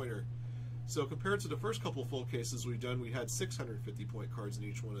 400 pointer. So compared to the first couple full cases we've done, we had 650 point cards in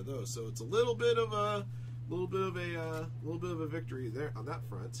each one of those. So it's a little bit of a victory there on that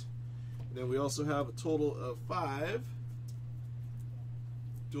front. And then we also have a total of 5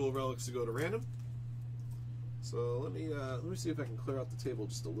 dual relics to go to random. So let me see if I can clear out the table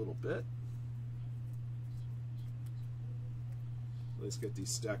just a little bit. Let's get these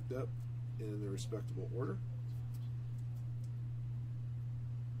stacked up in their respectable order.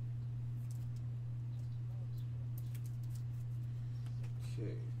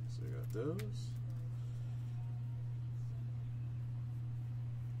 Okay, so I got those.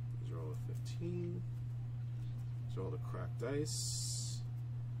 These are all the 15. These are all the cracked dice.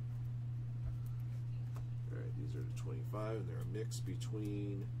 Alright, these are the 25, and they're a mix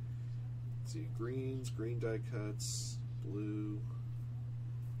between, let's see, greens, green die cuts, blue.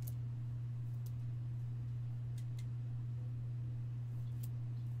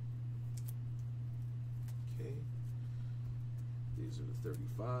 These are the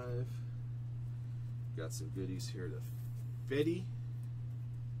 35. Got some goodies here to Fetty.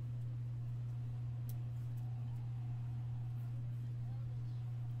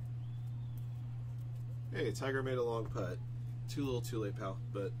 Hey, Tiger made a long putt. Too little, too late, pal,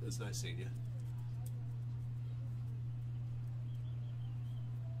 but it's nice seeing you.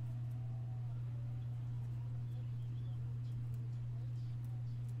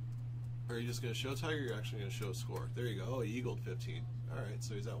 Are you just going to show Tiger, or you're actually going to show a score? There you go. Oh, he eagled 15. Alright,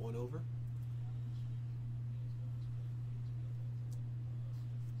 so he's at 1 over.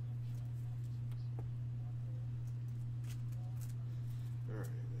 Alright,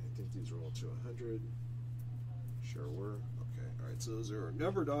 I think these are all to 100. Sure were. Okay, alright, so those are our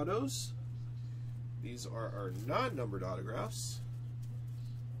numbered autos. These are our non-numbered autographs.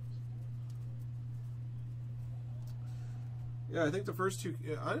 Yeah, I think the first two.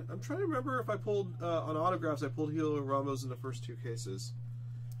 I'm trying to remember if I pulled on autographs. I pulled Helio Ramos in the first 2 cases.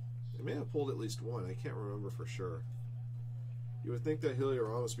 I may have pulled at least one. I can't remember for sure. You would think that Helio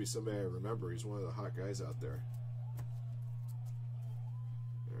Ramos would be somebody I remember. He's one of the hot guys out there.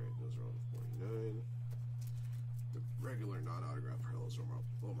 All right, those are all the 49. The regular non-autograph Helio's are a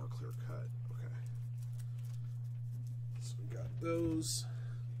little more clear cut. Okay. So we got those.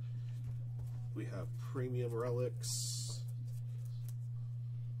 We have premium relics.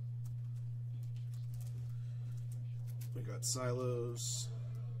 We got silos.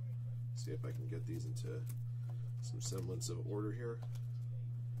 See if I can get these into some semblance of order here.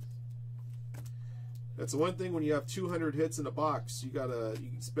 That's the one thing when you have 200 hits in a box, you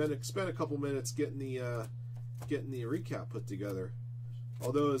spend a couple minutes getting the recap put together.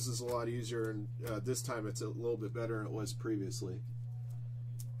 Although this is a lot easier, and this time it's a little bit better than it was previously.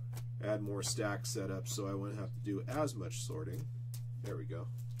 Add more stack setup so I wouldn't have to do as much sorting. There we go.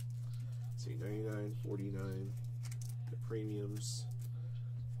 Let's see, 99, 49. Premiums,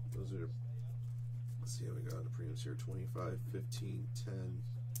 those are, let's see how we got the premiums here, 25, 15, 10,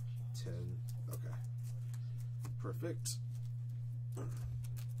 10, okay, perfect.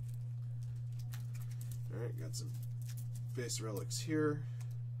 Alright, got some base relics here,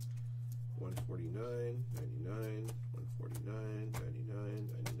 149, 99, 149, 99,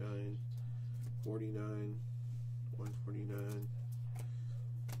 99, 49, 149,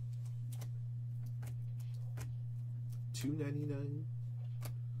 $2.99.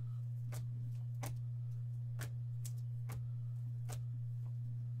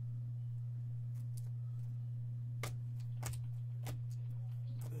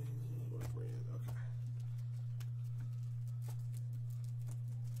 Okay.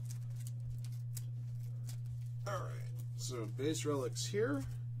 All right. So base relics here.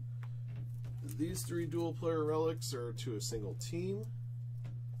 These 3 dual player relics are to a single team.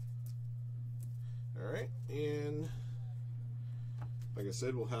 All right, and like I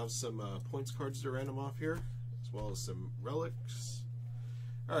said, we'll have some points cards to random off here, as well as some relics.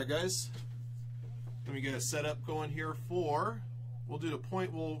 Alright guys, Let me get a setup going here for, we'll do the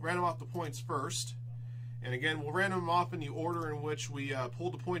point, we'll random off the points first. And again, we'll random them off in the order in which we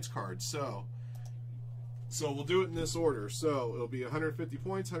pulled the points card. So we'll do it in this order. So it'll be 150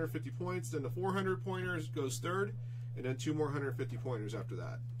 points, 150 points, then the 400 pointers goes third, and then 2 more 150 pointers after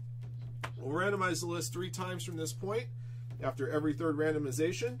that. We'll randomize the list 3 times from this point. After every third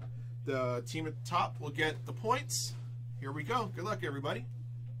randomization, the team at the top will get the points. Here we go. Good luck, everybody.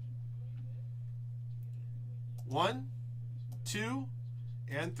 1, 2,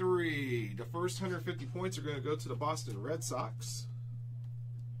 and 3. The first 150 points are going to go to the Boston Red Sox.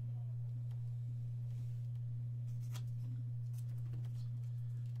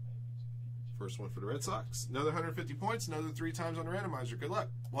 First one for the Red Sox. Another 150 points, another 3 times on the randomizer. Good luck.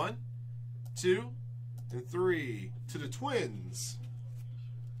 1, 2, and 3. To the Twins.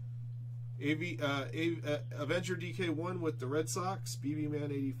 Avenger DK1 with the Red Sox. BB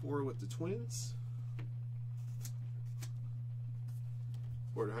Man 84 with the Twins.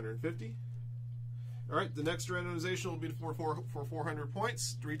 For 150. All right, the next randomization will be for 400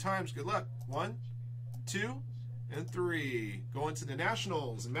 points. 3 times. Good luck. 1, 2, and 3. Going to the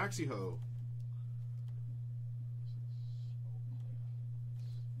Nationals and Maxi Ho.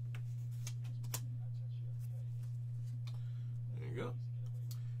 There you go.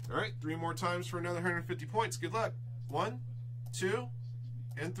 All right, 3 more times for another 150 points. Good luck. 1, 2,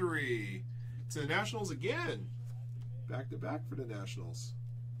 and 3. To the Nationals again. Back to back for the Nationals.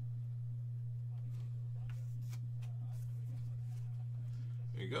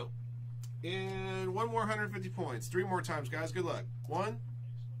 There you go. And 1 more 150 points. 3 more times, guys. Good luck. 1,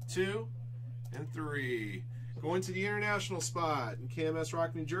 2, and 3. Going to the international spot in KMS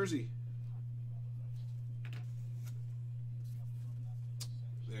Rock, New Jersey.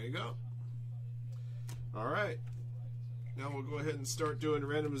 There you go. All right. Now we'll go ahead and start doing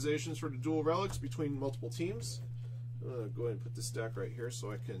randomizations for the dual relics between multiple teams. I'm going to go ahead and put this stack right here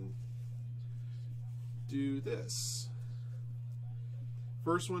so I can do this.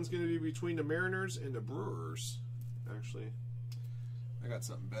 First one's going to be between the Mariners and the Brewers. Actually, I got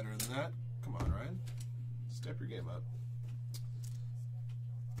something better than that. Come on, Ryan. Step your game up.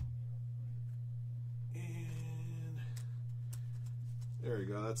 And there you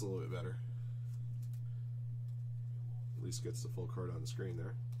go. That's a little bit better. At least gets the full card on the screen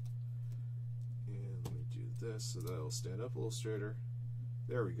there. And let me do this so that it'll stand up a little straighter.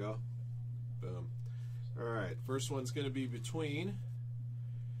 There we go. Boom. All right. First one's going to be between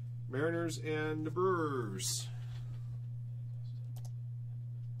Mariners and the Brewers.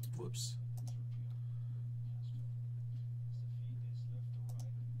 Whoops.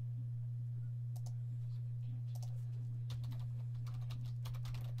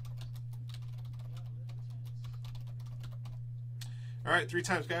 All right, 3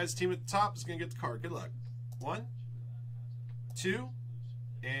 times, guys. Team at the top is going to get the card. Good luck. 1, 2,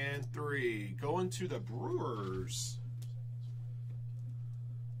 and 3. Going to the Brewers.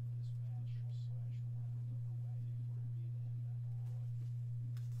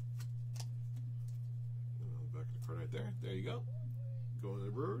 Back of the card right there. There you go. Going to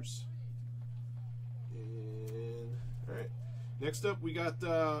the Brewers. And all right. Next up, we got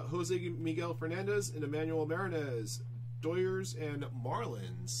Jose Miguel Fernandez and Emmanuel Marinez. Doyers and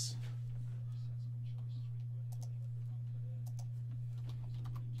Marlins.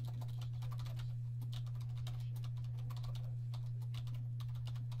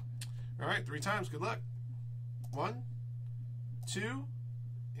 All right, 3 times. Good luck. 1, 2,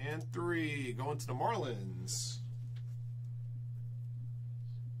 and 3. Going to the Marlins.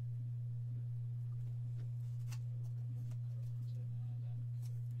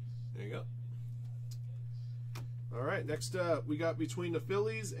 There you go. All right, next up, we got between the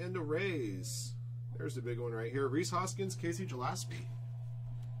Phillies and the Rays. There's the big one right here. Rhys Hoskins, Casey Gillespie.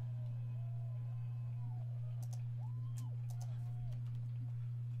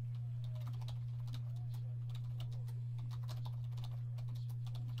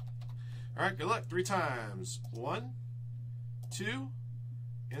 All right, good luck. 3 times. 1, 2,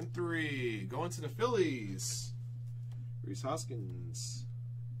 and 3. Going to the Phillies. Rhys Hoskins.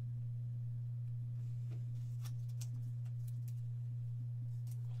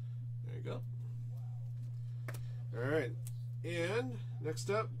 Go. All right, and next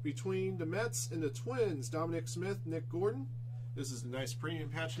up, between the Mets and the Twins, Dominic Smith, Nick Gordon. This is a nice premium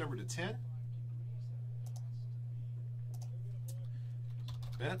patch number to 10.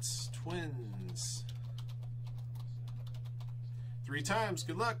 Mets, Twins. 3 times.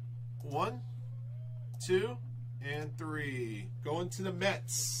 Good luck. 1, 2, and 3. Going to the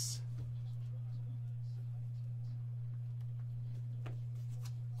Mets.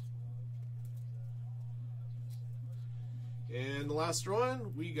 And the last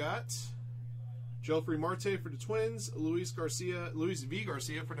one, we got Joffrey Marte for the Twins, Luis V.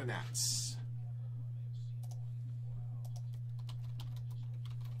 Garcia for the Nats.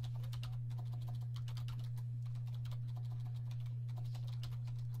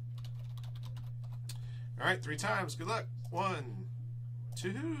 All right, 3 times. Good luck. 1,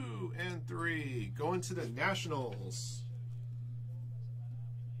 2, and 3. Going to the Nationals.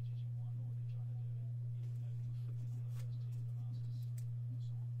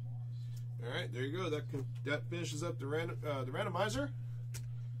 All right, there you go. That finishes up the randomizer.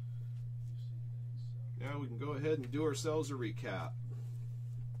 Now we can go ahead and do ourselves a recap.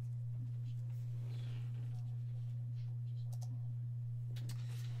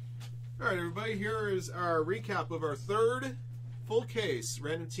 All right, everybody, here is our recap of our 3rd full case,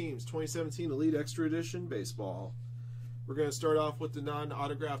 Random Teams 2017 Elite Extra Edition Baseball. We're going to start off with the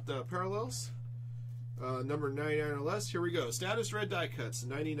non-autographed parallels. Number 99 or less. Here we go. Status red die cuts,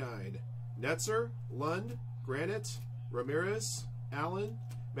 99. Netzer, Lund, Granite, Ramirez, Allen,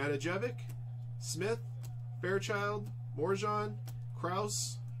 Matajevic, Smith, Fairchild, Morjan,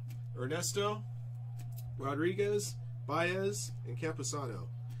 Kraus, Ernesto, Rodriguez, Baez, and Campusano.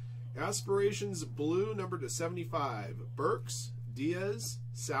 Aspirations blue, number to 75. Burks, Diaz,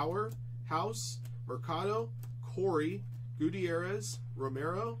 Sauer, House, Mercado, Corey, Gutierrez,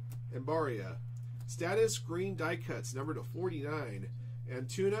 Romero, and Barria. Status green die cuts, number to 49.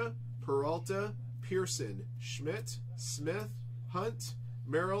 Antuna, Peralta, Pearson, Schmidt, Smith, Hunt,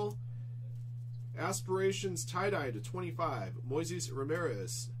 Merrill. Aspirations tie-dye to 25. Moises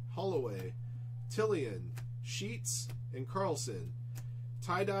Ramirez, Holloway, Tillian, Sheets, and Carlson.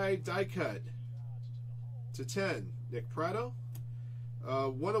 Tie-dye die cut to 10. Nick Pratto.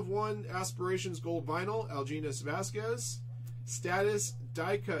 1 of 1 aspirations gold vinyl, Alginas Vasquez. Status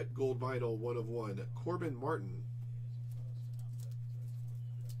die cut gold vinyl 1 of 1, Corbin Martin.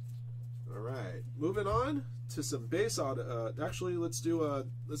 All right, moving on to some base auto. Actually, let's do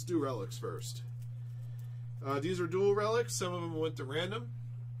relics first. These are dual relics. Some of them went to random.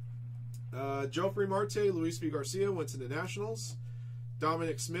 Joffrey Marte, Luis V. Garcia went to the Nationals.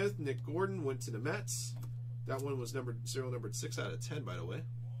 Dominic Smith, Nick Gordon went to the Mets. That one was serial numbered 6 out of 10, by the way.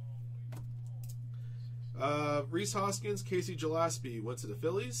 Rhys Hoskins, Casey Gillespie went to the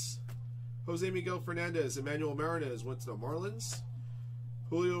Phillies. Jose Miguel Fernandez, Emmanuel Marinez went to the Marlins.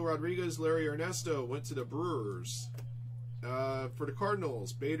 Julio Rodriguez, Larry Ernesto went to the Brewers. For the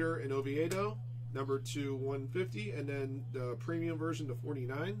Cardinals, Bader and Oviedo, number to 150, and then the premium version to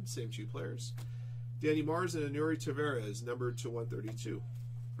 49, same 2 players. Danny Mars and Anuri Tavares, numbered to 132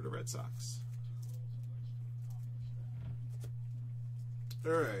 for the Red Sox.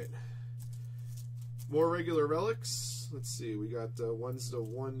 All right. More regular relics. Let's see. We got ones to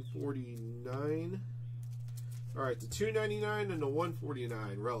 149. All right, the 299 and the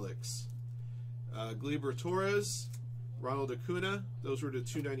 149 relics. Gleyber Torres, Ronald Acuna. Those were the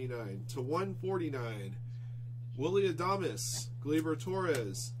 299. To 149. Willy Adames, Gleyber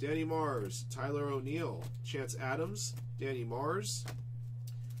Torres, Danny Mars, Tyler O'Neill, Chance Adams, Danny Mars,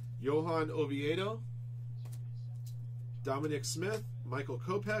 Johan Oviedo, Dominic Smith, Michael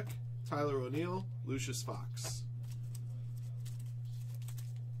Kopech, Tyler O'Neill, Lucius Fox.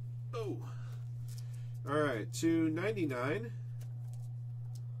 Oh. All right, 299.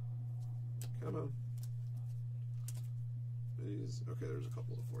 Come on. Okay, there's a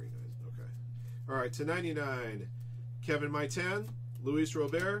couple of 49. Okay. All right, to 99, Kevin Maitan, Luis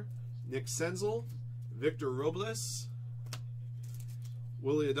Robert, Nick Senzel, Victor Robles,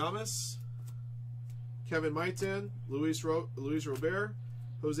 Willy Adames, Kevin Maitan, Luis Robert,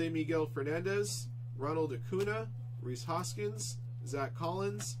 Jose Miguel Fernandez, Ronald Acuna, Rhys Hoskins, Zach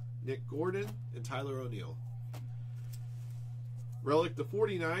Collins, Nick Gordon, and Tyler O'Neill. Relic to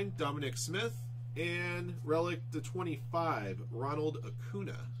 49, Dominic Smith, and relic to 25, Ronald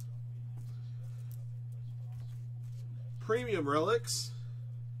Acuna. Premium relics,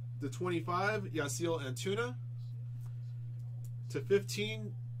 to 25, Yasiel Antuna. To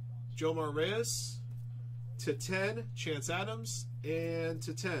 15, Jomar Reyes. To 10, Chance Adams. And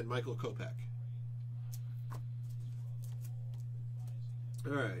to 10, Michael Kopech.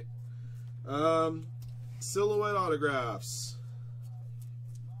 All right. Silhouette autographs.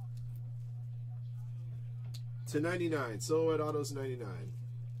 To 99, Silhouette autos 99.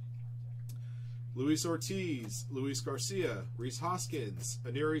 Luis Ortiz, Luis Garcia, Rhys Hoskins,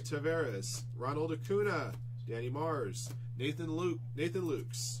 Anuri Tavares, Ronald Acuna, Danny Mars, Nathan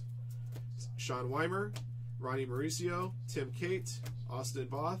Lukes, Sean Weimer, Ronnie Mauricio, Tim Cate, Austin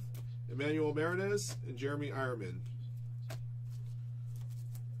Voth, Emmanuel Marinez, and Jeremy Ironman.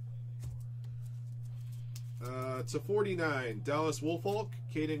 To 49, Dallas Woolfolk,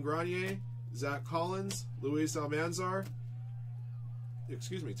 Caden Grenier, Zach Collins, Luis Almanzar,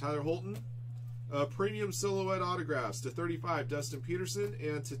 Tyler Holton. Premium silhouette autographs to 35, Dustin Peterson,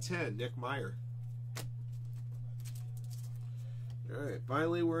 and to 10, Nick Meyer. All right,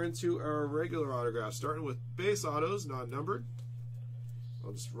 finally we're into our regular autographs, starting with base autos, non-numbered.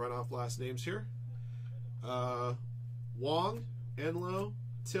 I'll just run off last names here. Wong, Enlow,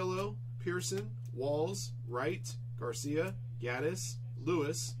 Tillo, Pearson, Walls, Wright, Garcia, Gaddis,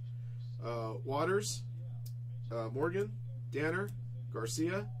 Lewis, Waters, Morgan, Danner,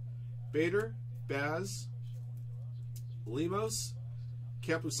 Garcia, Bader, Baz, Lemos,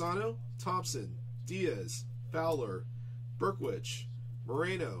 Campusano, Thompson, Diaz, Fowler, Berkwich,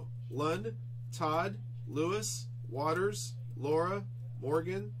 Moreno, Lund, Todd, Lewis, Waters, Laura,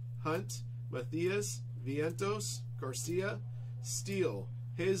 Morgan, Hunt, Matthias, Vientos, Garcia, Steele,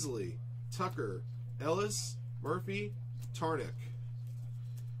 Hazley, Tucker, Ellis, Murphy, Tarnick.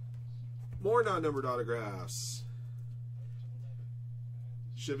 More non-numbered autographs.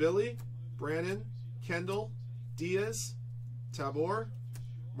 Shavilli, Brannon, Kendall, Diaz, Tabor,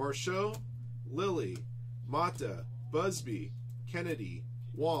 Marchot, Lilly, Mata, Busby, Kennedy,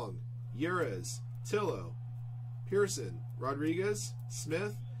 Wong, Yerez, Tillo, Pearson, Rodriguez,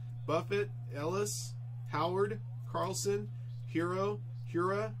 Smith, Buffett, Ellis, Howard, Carlson, Hero,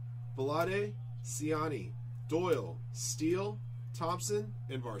 Hura, Velade, Ciani, Doyle, Steele, Thompson,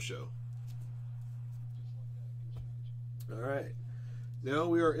 and Varsho. All right. Now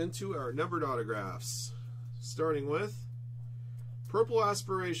we are into our numbered autographs, starting with Purple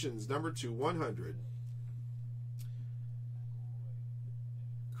Aspirations, number 2/100.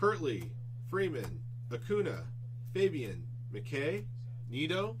 Kirtley, Freeman, Acuna, Fabian, McKay,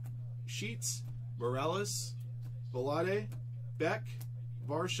 Nido, Sheets, Morales, Velade, Beck,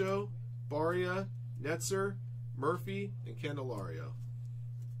 Varsho, Baria, Netzer, Murphy, and Candelario.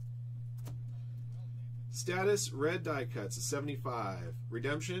 Status red die cuts of 75.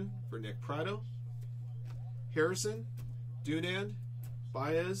 Redemption for Nick Prado, Harrison, Dunand,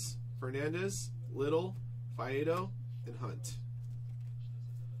 Baez, Fernandez, Little, Faedo, and Hunt.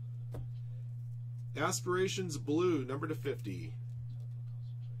 Aspirations blue, number to 50.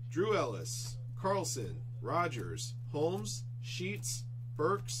 Drew Ellis, Carlson, Rogers, Holmes, Sheets,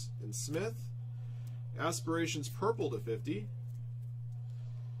 Burks, and Smith. Aspirations purple to 50.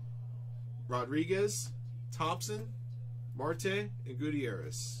 Rodriguez, Thompson, Marte, and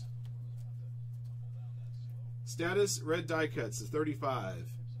Gutierrez. Status red die cuts to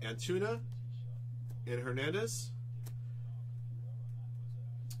 35. Antuna and Hernandez.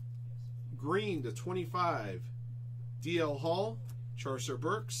 Green to 25. DL Hall, Charcer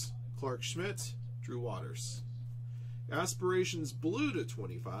Burks, Clark Schmidt, Drew Waters. Aspirations blue to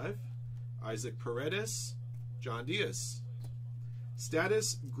 25. Isaac Paredes, John Diaz.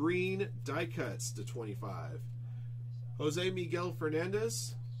 Status green die cuts to 25. Jose Miguel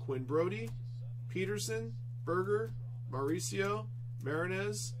Fernandez, Quinn Brody, Peterson, Berger, Mauricio,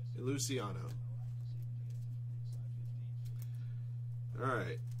 Marinez, and Luciano. All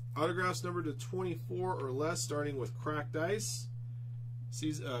right. Autographs numbered to 24 or less, starting with Cracked Ice.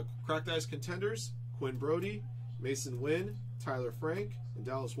 Cracked Ice contenders: Quinn Brody, Mason Wynn, Tyler Frank, and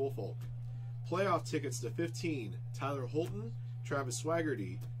Dallas Woolfolk. Playoff tickets to 15: Tyler Holton, Travis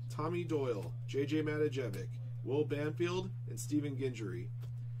Swaggerty, Tommy Doyle, J.J. Matajevic, Will Banfield, and Stephen Gingery.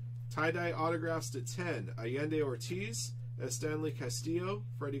 Tie-dye autographs to 10: Allende Ortiz, Stanley Castillo,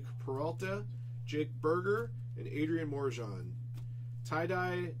 Freddie Peralta, Jake Berger, and Adrian Morjan.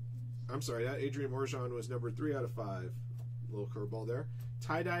 Tie-dye, I'm sorry, that Adrian Morjan was number 3 out of 5. A little curveball there.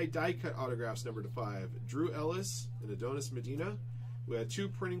 Tie-dye die-cut autographs number to 5: Drew Ellis and Adonis Medina. We had 2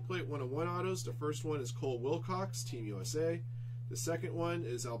 printing plate 101 autos. The first one is Cole Wilcox, Team USA. The second one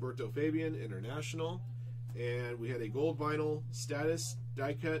is Alberto Fabian, International. And we had a gold vinyl status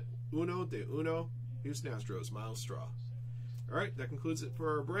die-cut Uno de Uno, Houston Astros, Miles Straw. All right, that concludes it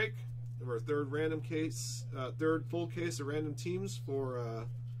for our break of our third full case of random teams for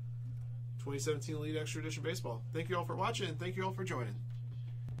 2017 Elite Extra Edition Baseball. Thank you all for watching, and thank you all for joining.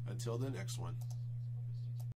 Until the next one.